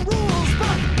 Satan rules,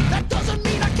 but that doesn't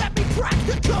mean I can't be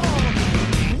practical.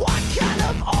 What kind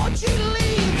of orgy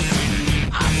leaves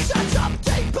a sense of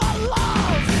deeper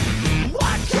love?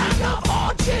 What kind of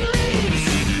orgy leaves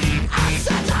a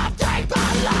sense of deeper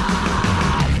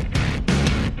love?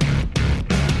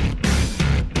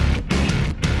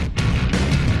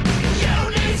 You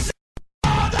need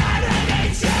more than it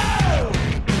needs you.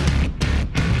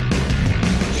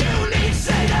 You need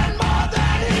Satan more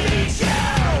than he needs you.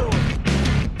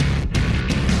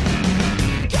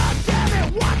 God damn it,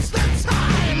 what's the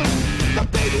time? The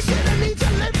babysitter needs to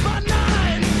live for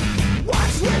 9.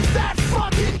 What's with that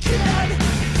fucking kid?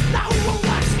 Now who will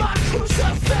wax my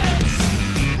crucifix?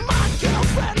 My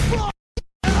girlfriend brought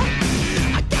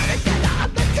I gotta get her on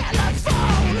the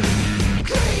telephone.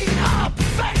 Clean up,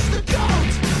 fetch the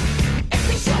goat. If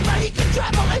he's sober, he can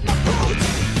travel in the boot.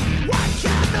 What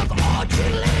kind of orgy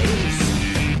leaves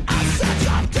a sense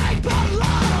of deeper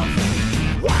love?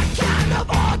 What kind of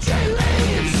orgy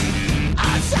leaves a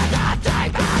sense of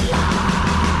deeper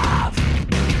love?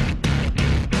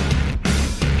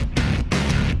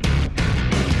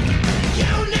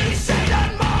 You need Satan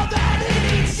more than he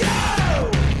needs you.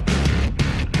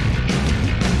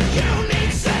 You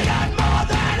need Satan more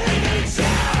than he needs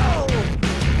you.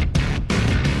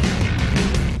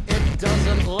 It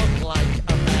doesn't look like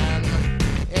a man.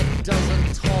 It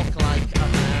doesn't talk like a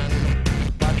man.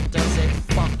 But does it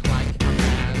fuck like a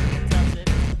man? Does it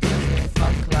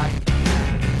fuck like a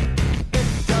man?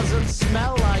 It doesn't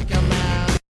smell like a man.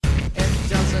 It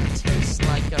doesn't taste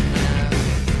like a man.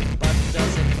 But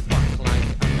does it fuck like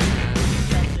a man?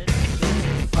 Does it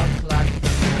fuck like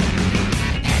a man?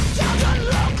 It doesn't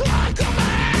look like a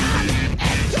man.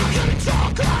 It doesn't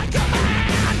talk like a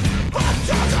man. But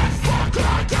does it fuck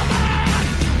like a man?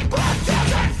 But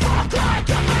does it fuck like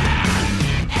a man?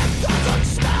 It doesn't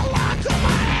smell like a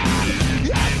man.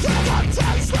 It doesn't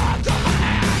taste like a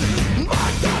man.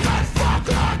 But does it fuck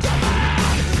like a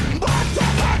man? But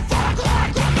does it fuck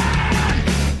like a man?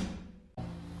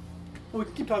 Well, we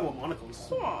can keep talking about monocles.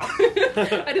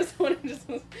 I just want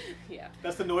to yeah.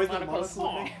 That's the noise Monocles. that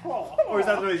monocles make? Or is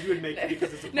that the noise you would make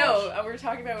because it's a No, posh? we're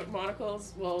talking about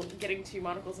monocles. Well, getting to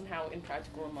monocles and how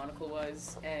impractical a monocle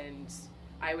was, and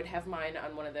I would have mine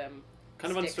on one of them.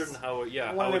 Kind of sticks. uncertain how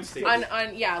One of it them stays.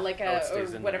 On yeah, like How it a or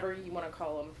stays in whatever you want to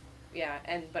call them. Yeah,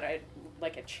 but I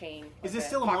like a chain. Is like it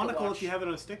still a pocket monocle watch. if you have it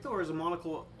on a stick, though, or is a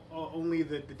monocle only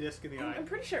the disc in the eye? I'm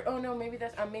pretty sure. Oh no, maybe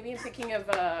that's. Maybe I'm thinking of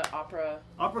opera.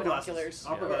 Opera glasses. binoculars.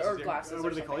 Opera or, glasses, or yeah. glasses. What or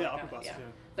do they call it? something Yeah, like opera that, glasses,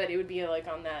 yeah. But it would be like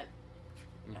on that.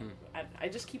 Mhm. I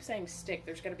just keep saying stick.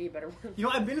 There's got to be a better word. You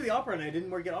know, I've been to the opera and I didn't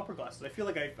get opera glasses. I feel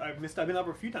like I've missed. I've been to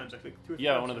opera a few times, actually. 2 or 3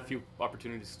 Yeah, times one of the now. few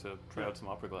opportunities to try Yeah. out some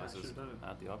opera glasses should've done it.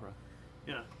 at the opera.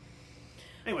 Yeah.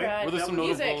 Anyway, Right. Were there that some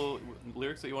was- notable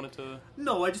lyrics that you wanted to?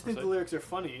 no, I just think the Say? lyrics are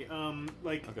funny.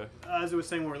 Like Okay. as I was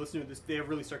saying when we were listening to this, they have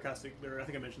really sarcastic lyrics. I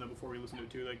think I mentioned that before we listened to it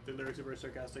too. Like the lyrics are very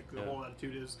sarcastic. The Yeah. whole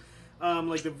attitude is,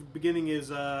 like the beginning is,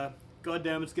 "God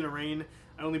damn, it's gonna rain.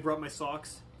 I only brought my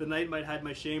socks. The night might hide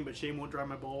my shame, but shame won't dry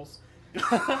my balls."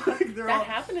 They're That all-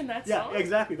 happened in that Yeah, song.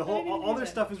 exactly. The I whole didn't even all know their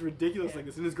that. stuff is ridiculous Yeah. like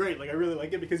this, and it's great. Like I really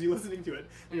like it because you're listening to it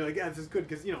and you're like, yeah, this is good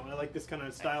because I like this kind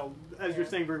of style, as you're Yeah.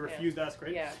 saying, very Yeah. refused-esque,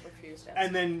 right? Yeah, refused.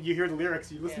 And then you hear the lyrics,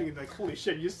 you're listening, Yeah. and like, holy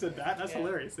shit, you just said that? That's Yeah.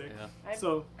 hilarious. Eh? Yeah. I,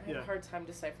 So I have yeah, a hard time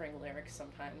deciphering lyrics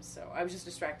sometimes, so I was just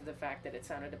distracted the fact that it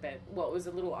sounded a bit. Well, it was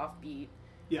a little offbeat,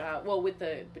 Yeah. Well,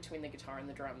 between the guitar and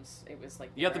the drums, it was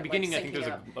like Yeah, at the like, beginning, I think syncing there's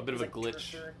up. a bit of a It was like,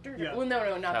 glitch. Yeah. Well,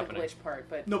 no, not happening. the glitch part,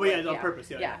 but No, but yeah, like, on purpose,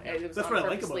 yeah. it was That's on what I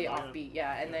like about purposely it, yeah. offbeat,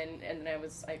 yeah. And then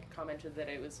I commented that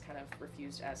it was kind of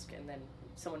Refused-esque, and then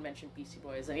someone mentioned Beastie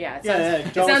Boys, and yeah, it Yeah, sounds, yeah,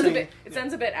 it John was sounds a saying- bit, it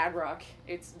sounds a bit ad rock.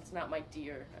 It's not my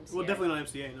dear MCA. Well, definitely not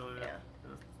MCA. No, Yeah.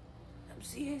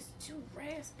 MCA's too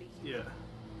raspy. Yeah.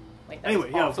 Like, that's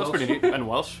Anyway, yeah. awful. So that's pretty neat. And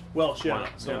Welsh. Welsh, yeah. Wow,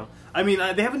 So, yeah. I mean,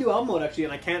 they have a new album out actually,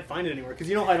 and I can't find it anywhere because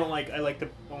you know I like to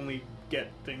only get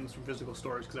things from physical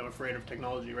stores because I'm afraid of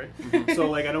technology, right? Mm-hmm. So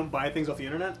like I don't buy things off the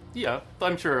internet. Yeah,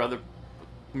 I'm sure other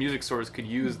music stores could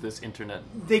use this internet.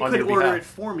 They on could your order behalf. it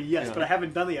for me, yes, Yeah. but I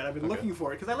haven't done it yet. I've been Okay. looking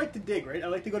for it because I like to dig, right? I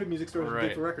like to go to music stores and dig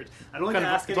Right. for records. I don't like Kind to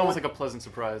of, ask it's anyone. almost like a pleasant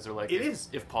surprise, or like It is.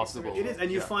 if possible. It is,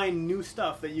 and you Yeah. find new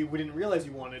stuff that you wouldn't realize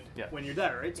you wanted Yeah. when you're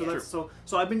there, right? So Yeah. that's so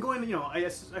I've been going. You know, I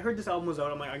heard this album was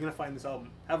out. I'm like, I'm gonna find this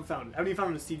album. Haven't found it. Haven't even found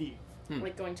it on a CD.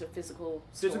 Like going to physical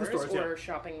Physical stores stores, or yeah.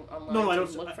 shopping online No, I to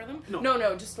don't- look for them? no.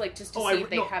 No, just to see if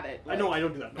they have it. I know I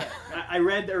don't do that. No. I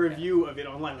read a review of it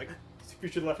online. Like,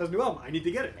 Future of the Left has a new album. I need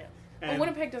to get it. Yeah. And Well,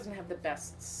 Winnipeg doesn't have the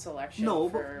best selection No,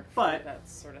 for but that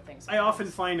sort of thing. I often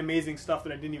find amazing stuff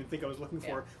that I didn't even think I was looking for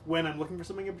Yeah. when I'm looking for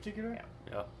something in particular.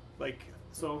 Yeah. Yeah. Like,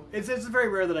 so it's very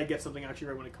rare that I get something actually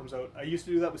right when it comes out. I used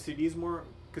to do that with CDs more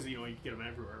because you get them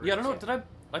everywhere. Right? Yeah, I don't know. So-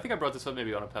 I think I brought this up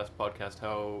maybe on a past podcast.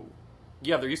 How,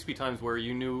 yeah, there used to be times where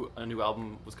you knew a new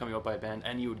album was coming out by a band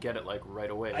and you would get it like right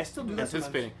away. I still do that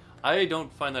anticipating. I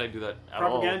don't find that I do that at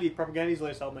all Propaganda's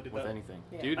latest album. I did with that. anything.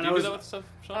 Yeah. Do you And do, I you was- do that with stuff,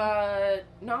 Sean?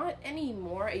 Not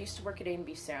anymore. I used to work at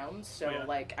A&B Sound, so Oh, yeah.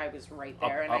 like I was right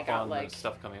there, and I up got on like the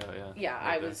stuff coming out. Yeah. yeah,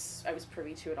 Right I there. was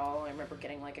privy to it all. I remember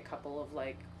getting like a couple of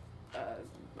like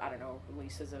I don't know,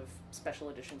 releases of special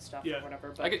edition stuff Yeah. or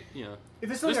whatever. But I get, you know. If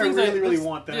it's There's something I things really there's-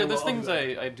 want, then yeah, I'll there's do things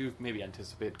that. I do maybe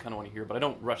anticipate, kind of want to hear, but I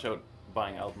don't rush out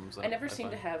buying albums. I never seem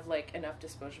find. to have like enough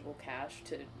disposable cash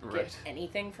to Right. get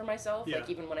anything for myself. Yeah. Like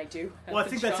even when I do. Have Well, I the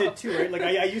think that's job. it too, right? Like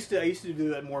I used to do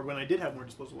that more when I did have more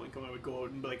disposable income. I would go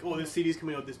out and be like, "Oh, this CD's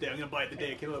coming out this day. I'm gonna buy it the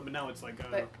day it came out." But now it's like,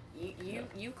 But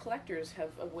you collectors have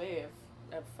a way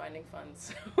of finding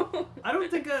funds. I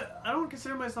don't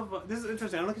consider myself. This is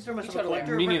interesting. I don't consider myself totally a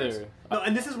collector. are. Me of records. neither. No,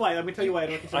 and this is why. Let me tell you why I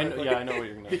don't consider. I myself know, a yeah, I collector. know what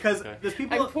you're gonna. Because okay. there's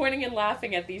people. I'm pointing and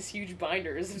laughing at these huge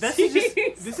binders. Of This is just.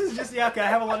 CDs. This is just. Yeah. Okay. I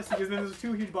have a lot of CDs. And then there's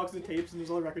 2 huge boxes of tapes, and there's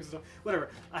all the records and stuff. Whatever.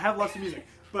 I have lots of music,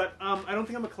 but I don't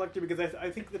think I'm a collector because I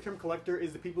think the term collector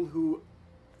is the people who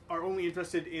are only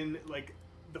interested in like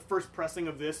the first pressing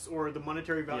of this or the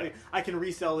monetary value. Yeah. I can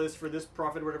resell this for this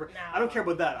profit or whatever. No. I don't care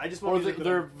about that. I just want Or music. that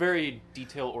they're I'm- very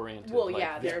detail oriented. Well, like,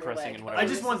 yeah, this they're pressing like- and I whatever.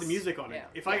 just this want the is- music on it. yeah.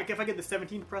 If Yeah. I get the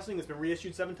 17th pressing that's been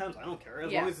reissued 7 times, I don't care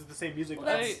as Yeah. long as it's the same music. Well,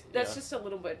 that's yeah. just a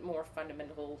little bit more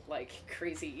fundamental, like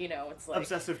crazy. You know, it's like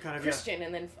obsessive kind of Christian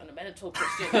and then fundamental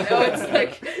Christian. You know, it's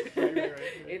like right.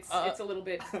 it's a little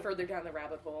bit further down the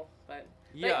rabbit hole, but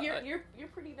Yeah, you're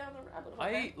pretty down the rabbit hole.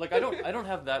 I man. like. I don't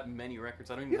have that many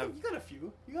records. I don't even have. You got a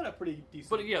few. You got a pretty decent.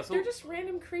 But yeah, so They're just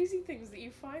random crazy things that you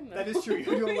find. Though. That is true. You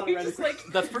do a lot of You're random just like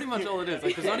that's pretty much all it is.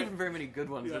 Like, there's not even very many good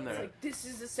ones Yeah. in there. it's like this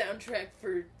is the soundtrack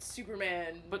for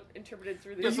Superman, But- interpreted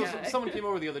through Yeah, this so guy. someone came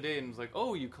over the other day and was like,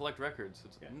 "Oh, you collect records?"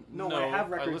 It's, Yeah. "N- No, I have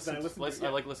records that I listen to, I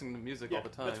yeah. like listening to music yeah, all the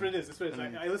time. that's what it is. That's what it is.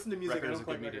 And I listen to music. I record is don't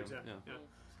a good collect records. medium, Yeah. yeah. Yeah.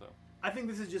 So, I think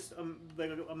this is just like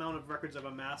an amount of records I've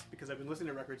amassed because I've been listening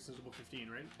to records since about 15,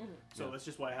 right? So Yeah. that's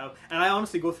just why I have. And I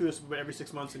honestly go through this every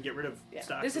 6 months and get rid of Yeah.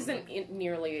 stacks. This of them. isn't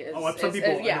nearly as, Oh, some as-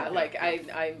 people- as- I yeah, know, like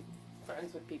yeah. I'm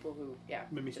friends with people who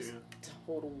Me too, just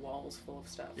total walls full of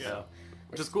stuff. Yeah. yeah,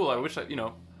 which is cool. I wish I had a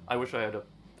I record wish I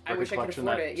could collection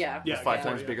afford that it. Yeah. Yeah, was 5 yeah,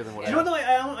 times yeah. bigger than what You I know what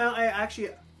have. though? I actually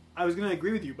I was going to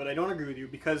agree with you, but I don't agree with you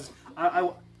because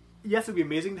yes, it'd be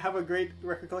amazing to have a great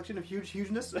record collection of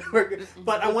hugeness,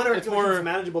 but I want a record It's collection more- that's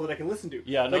manageable that I can listen to.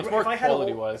 Yeah, no, like, it's more if I had a whole-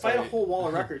 quality-wise, If I had a I- whole wall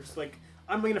of records, like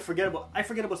I'm going to forget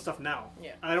about stuff now.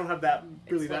 Yeah. And I don't have that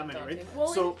really It's, that like, many, right? daunting. Well,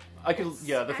 So, I could. It's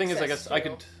Yeah, the thing is, I guess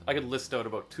access I could list out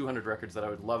about 200 records that I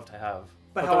would love to have.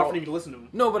 but how they're often all- do you listen to them?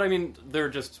 No, but I mean, they're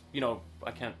just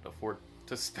I can't afford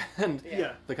to spend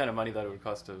Yeah. the kind of money that it would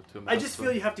cost to amass I just them.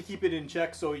 feel you have to keep it in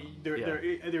check. So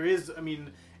there is. I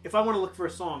mean, if I want to look for a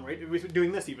song, right? If we're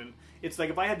doing this even, it's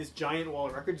like if I had this giant wall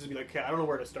of records, it'd be like, okay, I don't know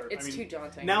where to start. It's I mean, too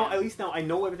daunting. Now, yeah. at least now I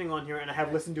know everything on here, and I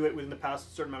have listened to it within the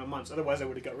past certain amount of months. Otherwise, I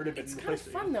would have got rid of it It's and kind of replaced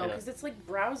it. fun though, Yeah. because it's like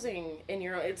browsing in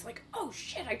your. It's like, oh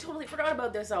shit, I totally forgot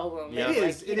about this album. Yeah. It Like,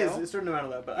 is. you It is know. a certain amount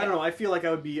of that, but I don't know. I feel like I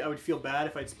would feel bad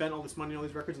if I'd spent all this money on all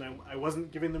these records and I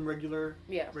wasn't giving them regular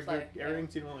Yeah, regular play, yeah.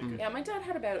 airings. You know, like Yeah, my dad dad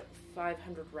had about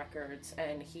 500 records,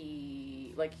 and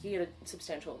he had a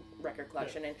substantial record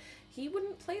collection, and he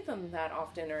wouldn't play them that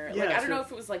often, or Yeah, like I don't sure. know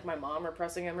if it was like my mom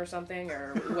repressing him or something,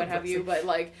 or what have you, but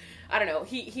like I don't know.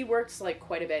 He worked like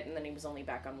quite a bit, and then he was only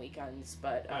back on weekends,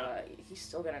 but he's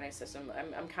still got a nice system.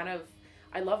 I'm kind of.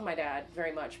 I love my dad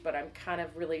very much, but I'm kind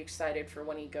of really excited for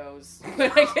when he goes,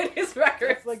 when I get his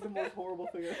records. It's like the most horrible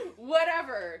thing ever.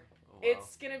 Whatever. Oh, wow.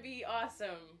 It's gonna be awesome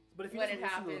But if he when doesn't it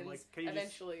listen to them, happens like, can you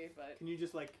eventually, but... Can you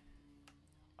just like...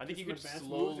 I think you some could advanced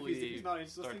moves if slowly he's not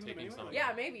interested start in them taking anyway? some. of Yeah,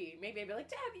 them. maybe I'd be like,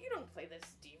 Dad, you don't play this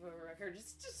Devo record.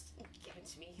 Just give it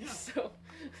to me. Yeah. So,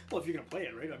 Well, if you're gonna play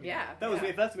it, right? I mean, Yeah, That was yeah.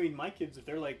 if that's my kids. If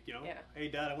they're like, you know, Yeah. hey,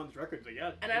 Dad, I want this record. It's like,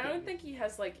 yeah. and take I don't it. think he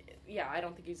has like, I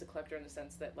don't think he's a collector in the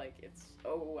sense that like it's,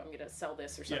 I'm gonna sell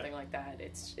this or something like that.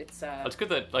 It's It's good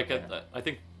that Yeah. I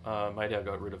think my dad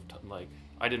got rid of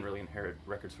I didn't really inherit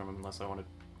records from him unless I wanted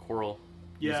choral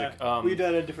Yeah. music. Well, your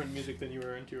dad had different music than you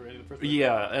were into, right? In the first place.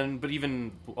 Yeah, but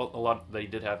even a lot that he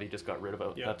did have, he just got rid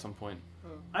of Yeah. at some point.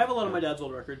 I have a lot of my dad's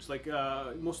old records. Like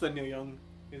most of that Neil Young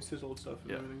is his old stuff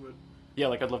and Yeah. everything. But Yeah,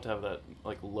 like I'd love to have that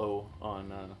like low on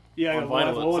Yeah, on yeah,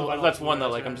 vinyl. low on So vinyl that's too, one that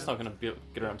yeah, like I'm yeah. just not gonna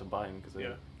get around to buying because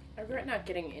yeah. I regret not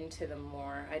getting into them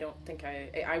more. I don't think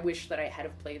I wish that I had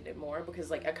have played it more because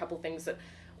like a couple things that,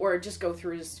 or just go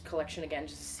through his collection again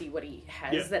just to see what he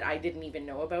has Yeah. that I didn't even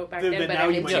know about back Then then, but now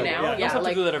I'm you into might know, now. yeah. I also have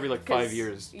like, to do that every like 5 'cause-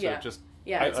 years to yeah. just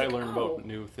Yeah, it's I like, learn oh, about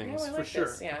new things. I like For sure.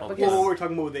 this, yeah, All because, the Well, we're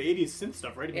talking about the '80s synth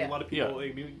stuff, right? I mean, Yeah. a lot of people.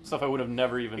 Yeah. I mean, Stuff I would have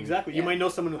never even exactly. You Yeah. might know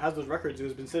someone who has those records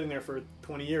who's been sitting there for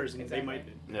 20 years, and Exactly. they might,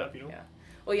 Yeah. you know. Yeah.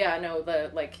 Well, yeah, no,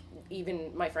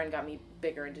 even my friend got me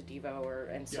bigger into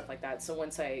Devo and stuff Yeah. like that. So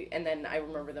and then I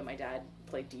remember that my dad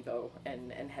played Devo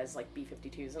and has like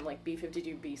B-52s and like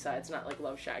B-52 B-sides, not like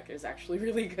Love Shack, is actually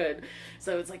really good.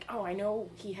 So it's like, oh, I know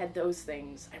he had those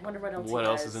things. I wonder what else What he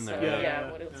else has. is in there? So, Yeah,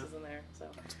 yeah, what yeah. else is in there? So,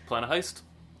 plan a heist.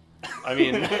 I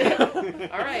mean,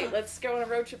 all right, let's go on a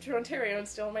road trip to Ontario and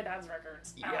steal my dad's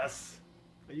records. yes.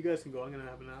 You guys can go. I'm gonna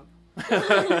have a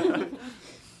nap.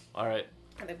 All right.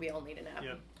 I think we all need a nap.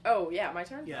 Yeah. Oh yeah, my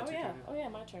turn. Yeah, Oh it's your yeah. turn, Oh yeah,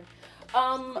 my turn.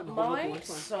 Hold up the My lunch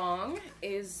line. song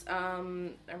is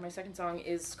or my second song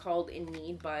is called "In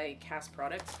Need" by Cass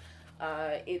Product.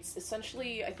 It's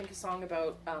essentially, I think, a song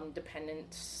about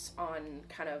dependence on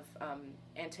kind of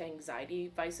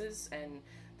anti-anxiety vices, and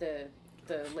the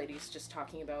lady's just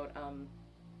talking about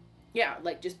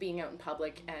like just being out in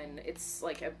public, and it's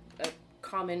like a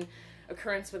common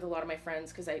occurrence with a lot of my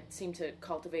friends because I seem to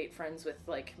cultivate friends with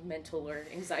like mental or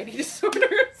anxiety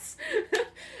disorders,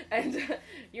 and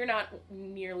you're not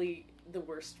nearly the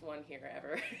worst one here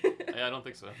ever. Yeah, I don't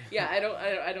think so. Yeah,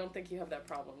 I don't think you have that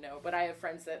problem. No, but I have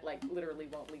friends that like literally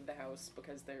won't leave the house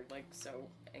because they're like so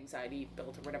anxiety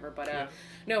built or whatever. But Yeah.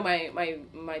 no,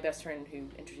 my best friend who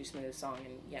introduced me to the song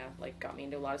and like got me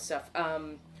into a lot of stuff.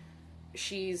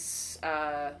 She's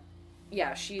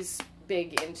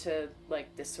big into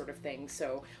like this sort of thing.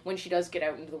 So when she does get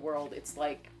out into the world, it's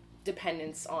like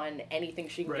dependence on anything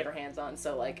she can Right. get her hands on.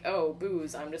 So like, oh,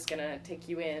 booze, I'm just gonna take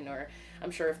you in, or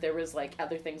I'm sure if there was like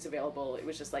other things available, it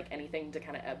was just like anything to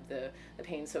kind of ebb the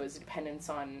pain. So it's dependence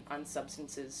on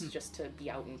substances just to be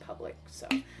out in public. So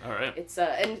All right. it's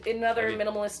and another Heavy.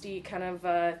 minimalisty kind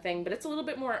of thing, but it's a little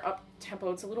bit more up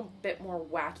tempo. It's a little bit more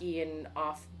wacky and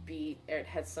offbeat. It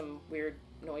has some weird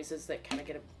noises that kind of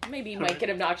might get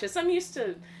obnoxious. I'm used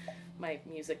to my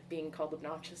music being called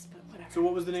obnoxious, but whatever. So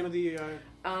what was the name of the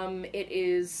It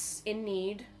is "In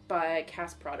Need" by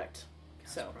Cass Product.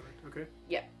 So product? Okay.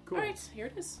 yeah. Cool. All right, here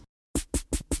it is.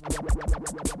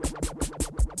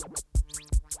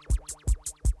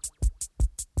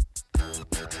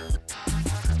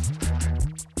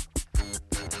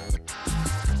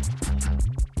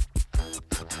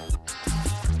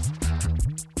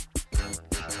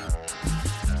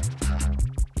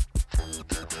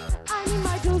 I need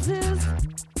my doses,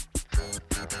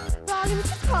 volume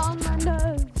to calm my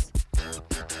nerves.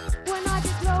 When I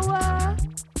get lower,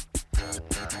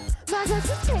 my drugs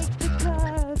just take the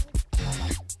curve.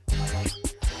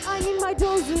 I need my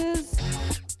doses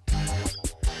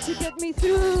to get me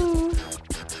through.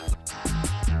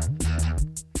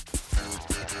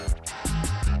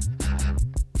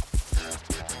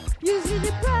 Usually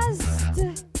depressed,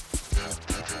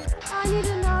 I need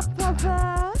an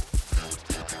upper.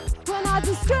 When I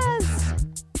distress,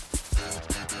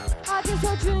 I just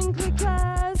don't drink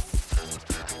because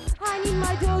I need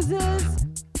my doses,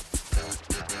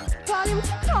 volume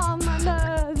to calm my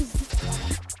nerves.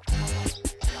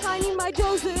 I need my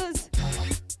doses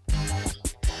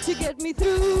to get me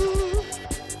through.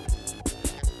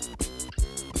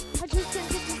 I just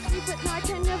can't get to sleep at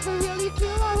night, I never really feel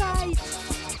alright.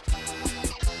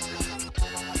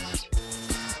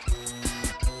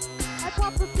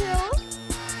 pop a pill,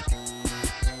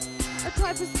 a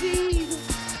type of speed.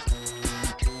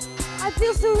 I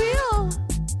feel so real.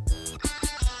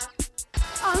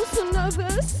 I'm so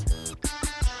nervous.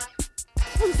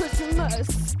 I'm such a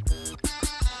mess.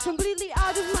 Completely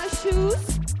out of my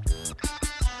shoes.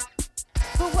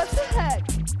 But what the heck?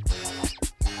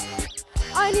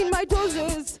 I need my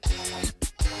doses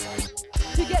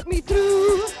to get me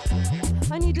through.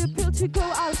 I need a pill to go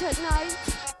out at night.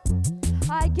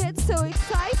 I get so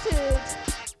excited.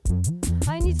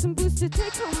 I need some boost to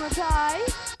take home a guy.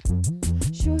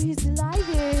 Sure, he's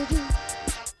delighted.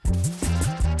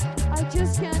 I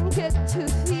just can't get to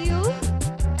feel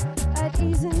at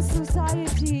ease in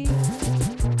society.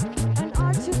 An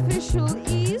artificial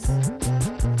ease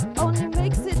only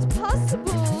makes it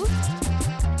possible.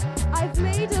 I've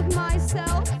made of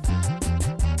myself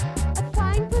a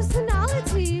fine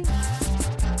personality,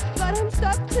 but I'm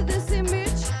stuck to this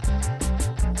image,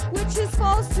 which is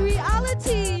false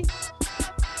reality.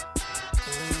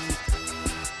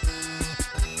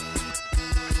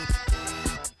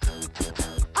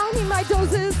 I need my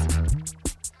doses,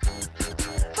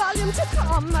 volume to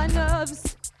calm my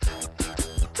nerves.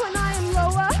 When I am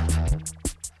lower,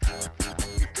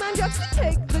 man drugs to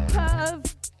take the curve.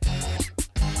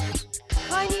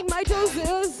 I need my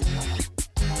doses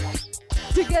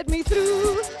to get me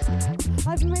through.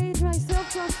 I've made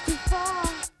myself just too far.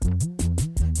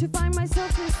 To find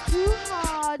myself is too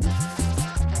hard.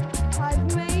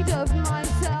 I've made of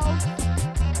myself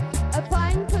a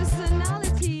fine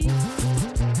personality,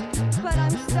 but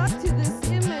I'm stuck to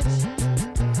this image,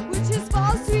 which is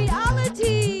false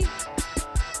reality.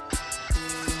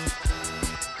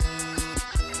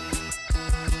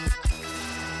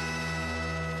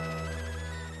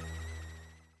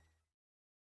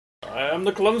 I am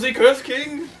the clumsy curse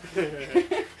king.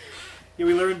 Yeah,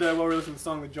 we learned while we were listening to the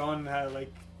song that John had,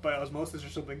 like, by osmosis or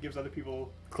something, gives other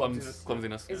people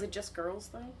Clumsiness. Is it just girls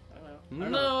though? I don't know.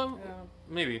 No, Yeah.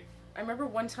 maybe. I remember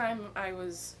one time I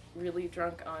was really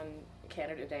drunk on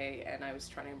Canada Day and I was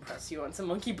trying to impress you on some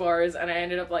monkey bars and I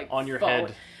ended up like On your falling.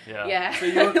 head. Yeah. Yeah. So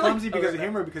you were clumsy because of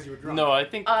him or because you were drunk? No, I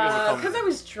think it was a Because I combination.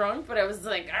 was drunk, but I was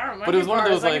like, monkey But it was one of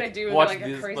bars, those I'm gonna like do watch like a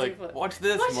this, crazy like flip. watch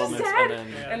this Watch this, moments, Dad! and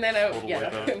then Yeah. And then I, total yeah,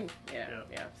 wipeout.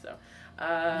 yeah. So,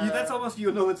 That's almost,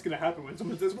 you know what's going to happen when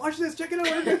someone says, watch this, check it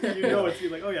out. You know, it's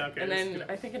like, oh yeah, okay. and this then is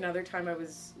gonna- I think another time I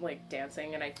was like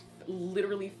dancing and I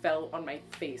literally fell on my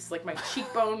face, like my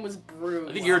cheekbone was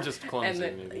bruised. I think you're just And clumsy,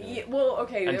 then, maybe. yeah, well,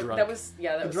 okay, And that drunk. was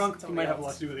that the was drunk somebody might have a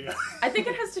else. lot to do with it, yeah. I think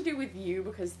it has to do with you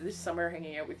because this summer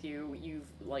hanging out with you, you've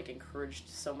like encouraged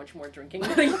so much more drinking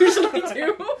than I usually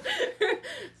do.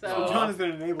 So John is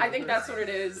going to enable I it, think right? that's what it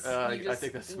is. I You just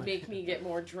think that's my- make me get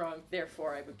more drunk,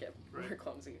 therefore I would get more Right.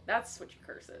 clumsy. That's what your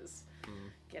curse is. Hmm.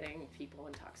 Getting people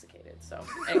intoxicated. So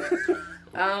anyway.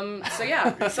 So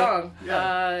yeah, the song.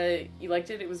 Yeah. You liked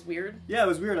it? It was weird. Yeah, it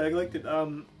was weird. I liked it.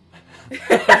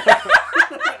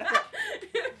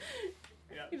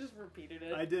 You just repeated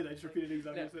it. I did. I just repeated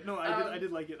exactly what I said. No, I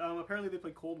did like it. Apparently they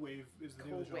play Cold Wave is the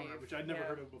name of the Cold genre, Wave, which I'd never yeah.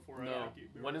 heard of before. No.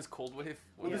 When is Cold Wave?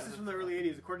 Well, this Yeah. is from the early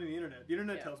 80s, according to the internet. The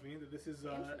internet Yeah. tells me that this is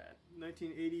Internet.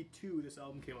 1982 this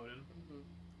album came out in.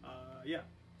 Yeah.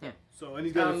 Yeah. So, and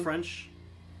he's got a French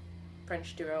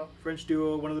duo. French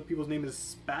duo. One of the people's name is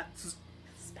Spatz.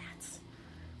 Spats.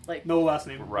 Like No last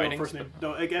name. Writing no first name.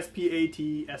 No, like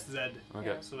S-P-A-T-S-Z. Okay.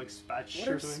 Yeah. So like Spatch what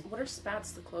or are something. what are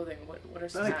spats the clothing? What are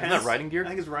Is that like spats? Isn't that riding gear? I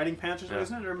think it's riding pants or something, Yeah.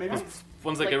 isn't it? Or maybe Ones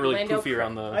that Like get really Lando poofy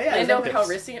around the. Oh, yeah. Lando is that-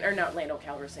 Calrissian, or not Lando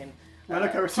Calrissian. Lando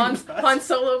Calrissian Han, with spats? Han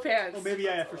Solo pants. Oh, maybe,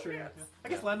 yeah, Han for Solo sure. Yeah. pants. I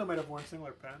guess Lando might have worn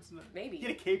similar pants. Maybe. He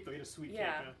had a cape, though. He had a sweet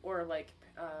Yeah, cape. or like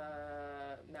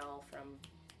Mel from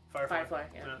Yeah. Firefly.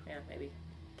 Yeah, maybe.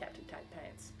 Captain Tight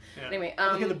Pants. Yeah. Anyway,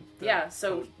 Look at the yeah.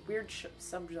 So weird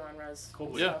subgenres. Cold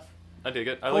and Wave. Yeah. stuff. I dig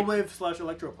it. I Cold like. Wave /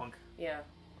 electropunk. Yeah.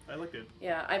 I liked it.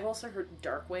 Yeah, I've also heard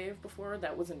dark wave before.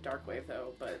 That wasn't dark wave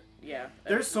though, but yeah.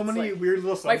 There's so it's many like- weird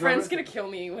little subgenres. My friend's gonna kill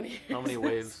me when he. How many hears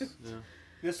waves? this. Yeah.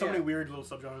 There's so Yeah. many weird little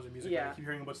subgenres of music. Yeah. Like, I keep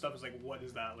hearing about stuff. It's like, what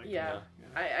is that? Like, Yeah.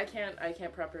 Yeah. I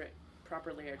can't properly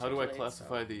articulate. How do I so-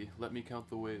 classify the? Let me count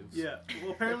the waves. Yeah.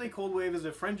 Well, apparently, Cold Wave is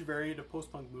a French variant of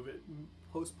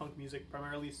post-punk music,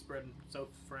 primarily spread in South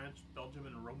France, Belgium,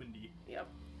 and Romandy. Yep.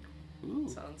 Ooh.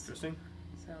 Sounds Interesting.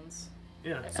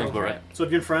 Yeah. Sounds about right. So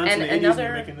if you're in France And in the 80s and you're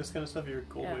another- making this kind of stuff, you're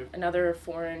Cold Yeah. Wave. Another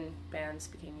foreign band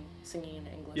singing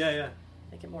English. Yeah.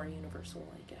 Make it more universal,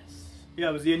 I guess. Yeah,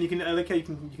 it was, and you can. I like how you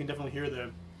can definitely hear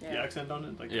the Yeah. accent on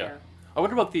it. Like, Yeah. I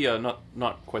wonder about the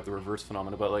not quite the reverse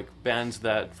phenomena, but like bands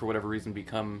that for whatever reason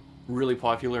become really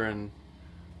popular in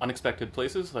unexpected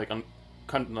places, like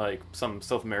like some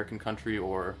South American country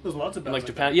or There's lots of bands like like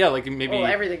Japan. that. Yeah, like maybe. Well,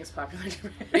 everything's popular in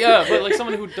Japan. Yeah, but like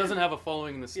someone who doesn't have a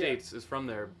following in the States is from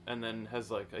there and then has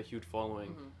like a huge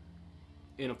following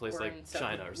in a place Or like in South-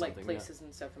 China or something. Like places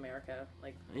in South America,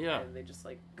 like Yeah. they just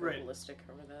like go Right. ballistic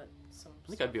over that. I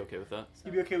think I'd be okay with that.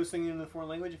 You'd be okay with singing in a foreign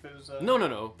language if it was.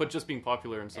 No, but just being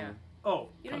popular in some. Yeah. Oh,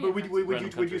 You don't but even would, have would, to- would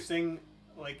Random you would you country. sing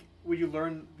like? Would you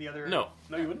learn the other? No.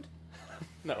 No, you wouldn't.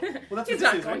 No. Well, that's He's what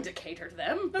not this is, going right? to cater to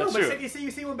them. No, That's but true.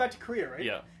 say you went back to Korea, right?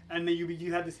 Yeah. And then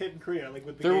you had this hit in Korea, like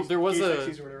with the There was gay a-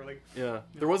 sexies or whatever. Like, Yeah,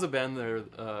 there was a band there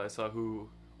I saw who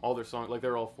all their songs, like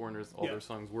they're all foreigners, all Yeah. their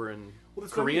songs were in Well,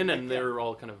 that's what I Korean, mean, and like, they yeah. were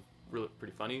all kind of really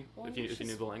pretty funny Well, if you it's knew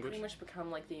just the language. pretty much become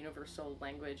like the universal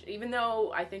language. Even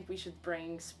though I think we should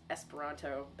bring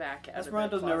Esperanto back. Out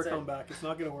Esperanto's of the never closet. come back. It's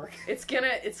not gonna work. It's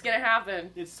gonna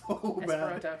happen. It's so bad.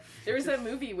 Esperanto. There was a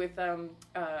movie with William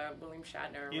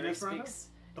Shatner In where he Esperanto? speaks.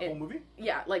 The whole movie?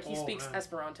 Yeah, like he Oh, speaks man.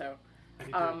 Esperanto. I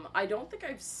need to- I don't think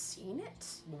I've seen it,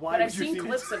 Why but would I've you seen seen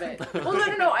clips it? of it.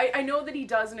 Well, no. I know that he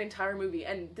does an entire movie,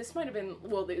 and this might have been.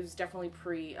 Well, it was definitely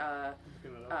pre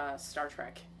Looking that up. Star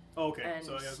Trek. Oh, okay, And,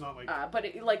 so yeah, it's not like but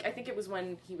it, like I think it was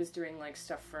when he was doing like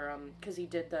stuff for because he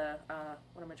did the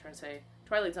what am I trying to say,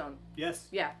 Twilight Zone. yes.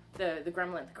 Yeah, the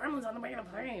Gremlins on the way on a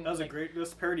plane. That was a like, great.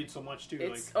 That's parodied so much too.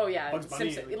 It's like oh yeah, Bugs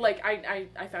Bunny, Simpson, like- I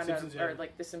found Simpsons, out or yeah.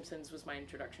 like The Simpsons was my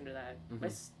introduction to that.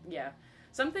 Mhm. Yeah,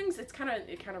 some things it kind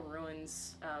of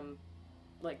ruins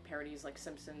like parodies like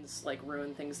Simpsons like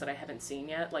ruin things that I haven't seen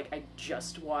yet. Like I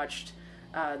just watched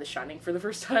The Shining for the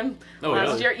first time Oh, last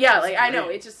really? year. Yeah, like I know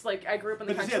great. it's just like I grew up in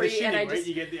the Because, country yeah, the and I Shining, right? just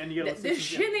You get the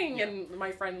Shining and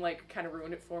my friend like kind of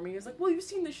ruined it for me. He was like, "Well, you've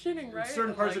seen The Shining, right?" Certain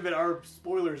And, parts like, of it are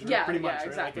spoilers, yeah, pretty much. yeah, right?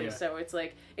 exactly. Like, yeah. So it's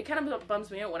like it kind of bums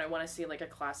me out when I want to see like a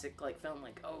classic like film,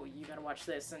 like oh you gotta watch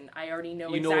this, and I already know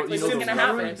You know- exactly you know what's the gonna ruined-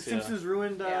 happen. Ruined, Simpsons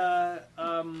ruined Yeah.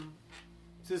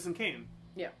 Citizen Kane.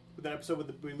 Yeah. With that episode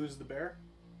where he loses the bear.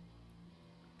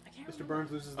 I can't Mr. remember.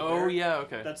 Burns loses the Oh bear. yeah,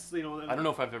 okay. That's I don't know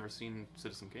if I've ever seen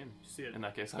Citizen Kane. See it. In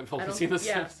that case, I've I only don't seen The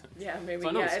think- yeah, Simpsons. yeah, maybe. So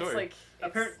I know Yeah, the it's story. like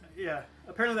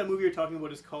Apparently that movie you're talking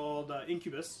about is called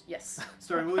Incubus, yes.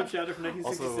 starring William Shatner from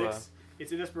 1966. Also,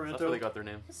 it's in That's Esperanto. where they got their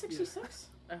name. 66.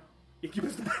 Oh,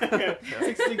 Incubus, yeah.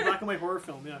 66 black and white horror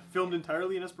film, yeah, filmed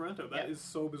entirely in Esperanto. That is Yeah.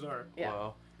 so bizarre. yeah.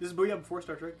 Wow. This is before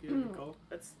Star Trek. Yeah, good call.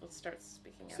 Let's start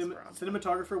speaking Esperanto.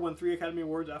 Cinematographer won 3 Academy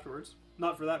Awards afterwards.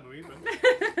 Not for that movie,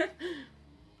 but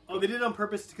oh, they did it on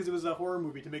purpose because it was a horror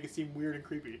movie to make it seem weird and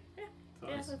creepy. Yeah. So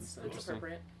Yeah, it's- that's interesting.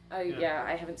 appropriate. Yeah. Yeah,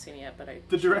 I haven't seen it yet, but I.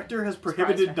 The director has Surprised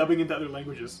prohibited I dubbing into other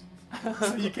languages,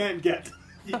 so you can't get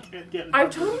it I've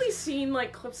dubbed. totally seen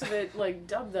like clips of it like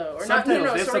dubbed though, or Subtitles, not.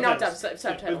 No, they have sorry, not dubbed. subtitles.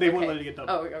 Subtitle. They won't okay. let it get dubbed.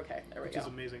 Oh, okay. There we which go. is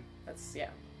amazing. That's yeah.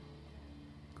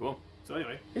 Cool. So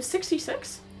anyway, It was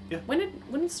 66. Yeah. When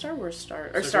did Star Wars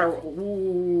start? Or Star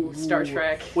Star Star Ooh.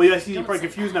 Trek. Well, yeah, see, you're Don't probably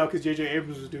say confused now because J.J.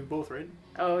 Abrams was doing both, right?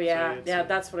 Oh yeah, So it's, yeah,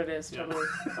 that's what it is. yeah. Totally.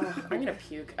 Oh, I'm gonna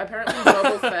puke. Apparently,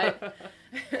 Boba Fett.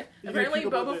 Apparently,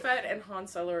 puke about Boba it? Fett and Han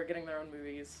Solo are getting their own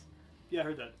movies. Yeah, I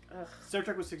heard that. Ugh, Star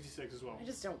Trek was 66 as well. I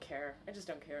just don't care. I just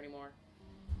don't care anymore.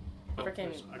 Oh,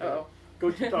 Freaking. I got it. Oh.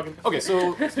 Go keep talking. Okay,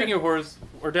 so speaking of horrors,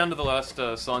 we're down to the last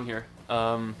song here.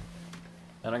 And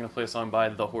I'm going to play a song by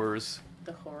The Horrors.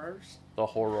 The horrors. The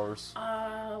Horrors.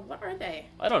 What are they?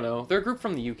 I don't know. They're a group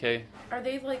from the UK. Are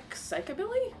they like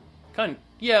psychobilly?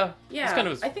 Yeah. Yeah, It's kind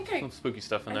of I think some spooky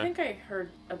stuff in I there. think I heard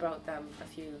about them a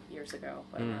few years ago,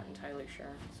 but I'm Mm. not entirely sure.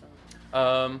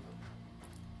 So.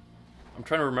 I'm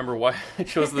trying to remember why I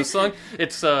chose this song.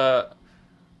 It's I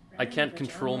Can't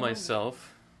Control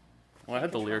Myself. Well, I had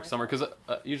the Control lyrics somewhere because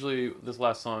usually this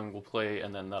last song will play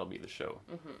and then that'll be the show.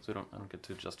 So I don't get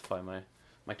to justify my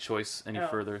choice any Oh,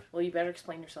 further. Well, you better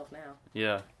explain yourself now.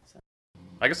 Yeah. So-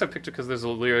 I guess I picked it because there's a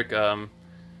lyric,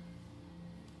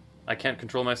 I can't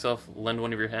control myself, lend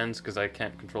one of your hands because I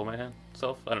can't control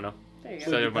myself. I don't know. There you So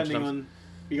go. Say it a bunch of depending times. on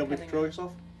being able to Depending control on-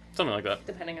 yourself. Something like that.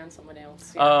 Depending on someone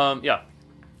else. Yeah.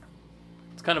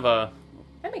 It's kind of a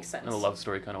That makes sense. in a love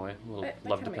story kind of way, a little That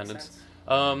love kinda makes dependence.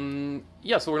 sense.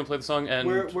 Yeah, so we're gonna play the song and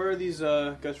Where are these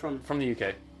guys from? from the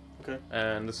UK, Okay.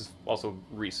 and this is also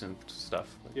recent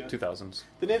stuff, like Yeah. 2000s.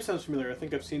 The name sounds familiar. I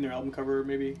think I've seen their album cover,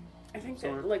 maybe. I think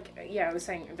Sorry. that, like, yeah, I was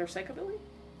saying they're psychobilly?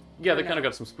 Yeah, Or they kind no? of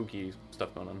got some spooky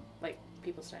stuff going on. Like,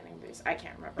 people standing in base. I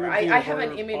can't remember. You're I thinking of have an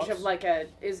horror image pops? of, like, a...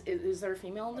 Is there a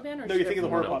female in the band? Or No, is you're there thinking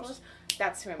of the female Horror vocalist?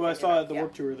 That's who I'm Well, I thinking saw of. at the yeah.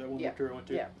 Warped Tour, that one Yeah. Warped Tour I went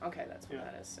to. Yeah, okay, that's what Yeah.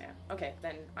 that is. Yeah. Okay,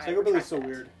 then I Psychobilly retract is so that.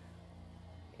 weird.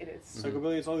 It is. Mhm.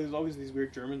 Psychobilly, it's always these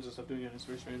weird Germans and stuff doing it. It's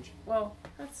very strange. Well,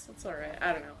 that's all right.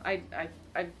 I don't know.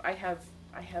 I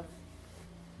have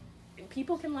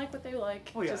people can like what they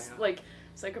like. Oh, yeah, Just yeah. like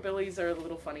psychobillies are a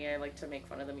little funny. I like to make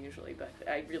fun of them usually, but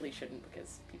I really shouldn't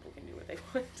because people can do what they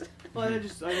want. Well,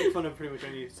 I make fun of pretty much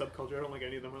any subculture. I don't like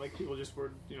any of them. I like people just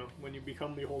were, when you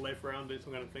become your whole life around it,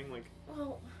 some kind of thing. Like,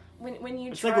 Well, when you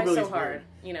And try psychobilly's so weird. hard,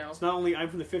 it's not only I'm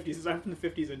from the 50s, it's I'm from the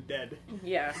 50s and dead.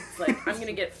 Yeah, it's like I'm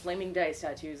gonna get flaming dice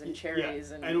tattoos and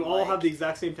cherries and and we all like, have the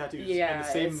exact same tattoos yeah, and the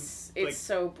same it's like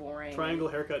so boring. triangle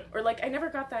haircut. Or like I never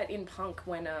got that in punk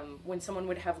when someone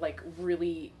would have like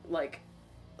really like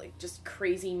just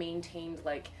crazy maintained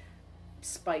like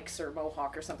spikes or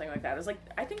mohawk or something like that. It's like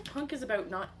I think punk is about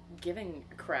not giving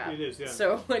a crap. It is, yeah.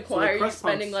 So like So, why like, are you crust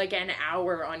spending punks- like an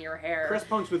hour on your hair? Crest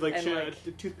punks with like, And,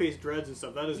 toothpaste dreads and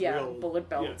stuff. That is yeah, real. bullet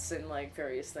belts and like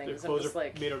various Their things. I'm clothes just are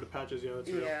like made out of patches. Yeah, that's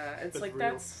real. yeah, it's That's like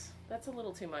real. that's a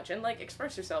little too much. And like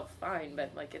express yourself fine, but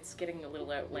like it's getting a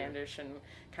little outlandish and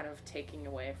kind of taking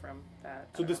away from that.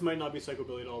 So this might not be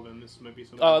psychobilly at all. Then this might be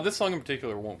something. This song in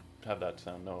particular won't have that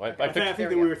sound. No, I I think picked. There that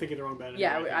we we go. were thinking the wrong band.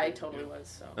 yeah, anyway. I totally was.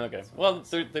 So Okay, well,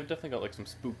 they've definitely got like some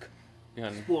spook.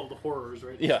 And, Well, the horrors,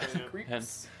 right? Yeah.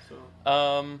 creeps. So.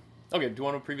 Okay, do you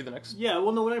want to preview the next? Yeah,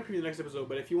 well, no, we're not preview the next episode,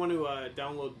 but if you want to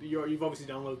download, you've obviously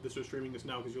downloaded this or streaming this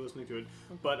now because you're listening to it.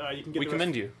 But you can get We the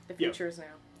commend rest, you. The Yeah. future is now.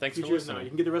 Thanks for features now. listening. You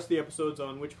can get the rest of the episodes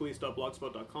on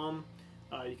witchpolice.blogspot.com.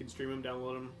 You can stream them,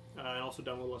 download them, and also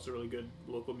download lots of really good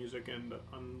local music and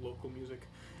unlocal music.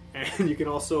 And you can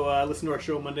also listen to our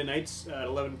show Monday nights at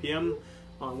 11 p.m.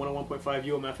 on 101.5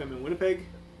 UMFM in Winnipeg.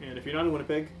 And if you're not in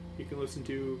Winnipeg, you can listen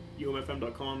to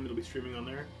umfm.com. It'll be streaming on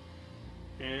there.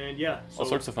 And yeah, so All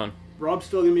sorts of fun. Rob's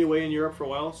still going to be away in Europe for a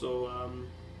while, so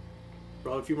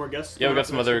we'll have a few more guests. Yeah, we coming got up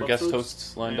some next other couple guest episodes.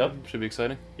 hosts lined And, up. Should be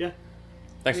exciting. Yeah.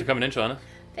 Thanks for coming in, Shauna.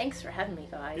 Thanks for having me,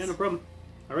 guys. Yeah, no problem.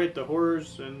 All right, the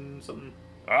horrors and something.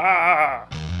 Ah!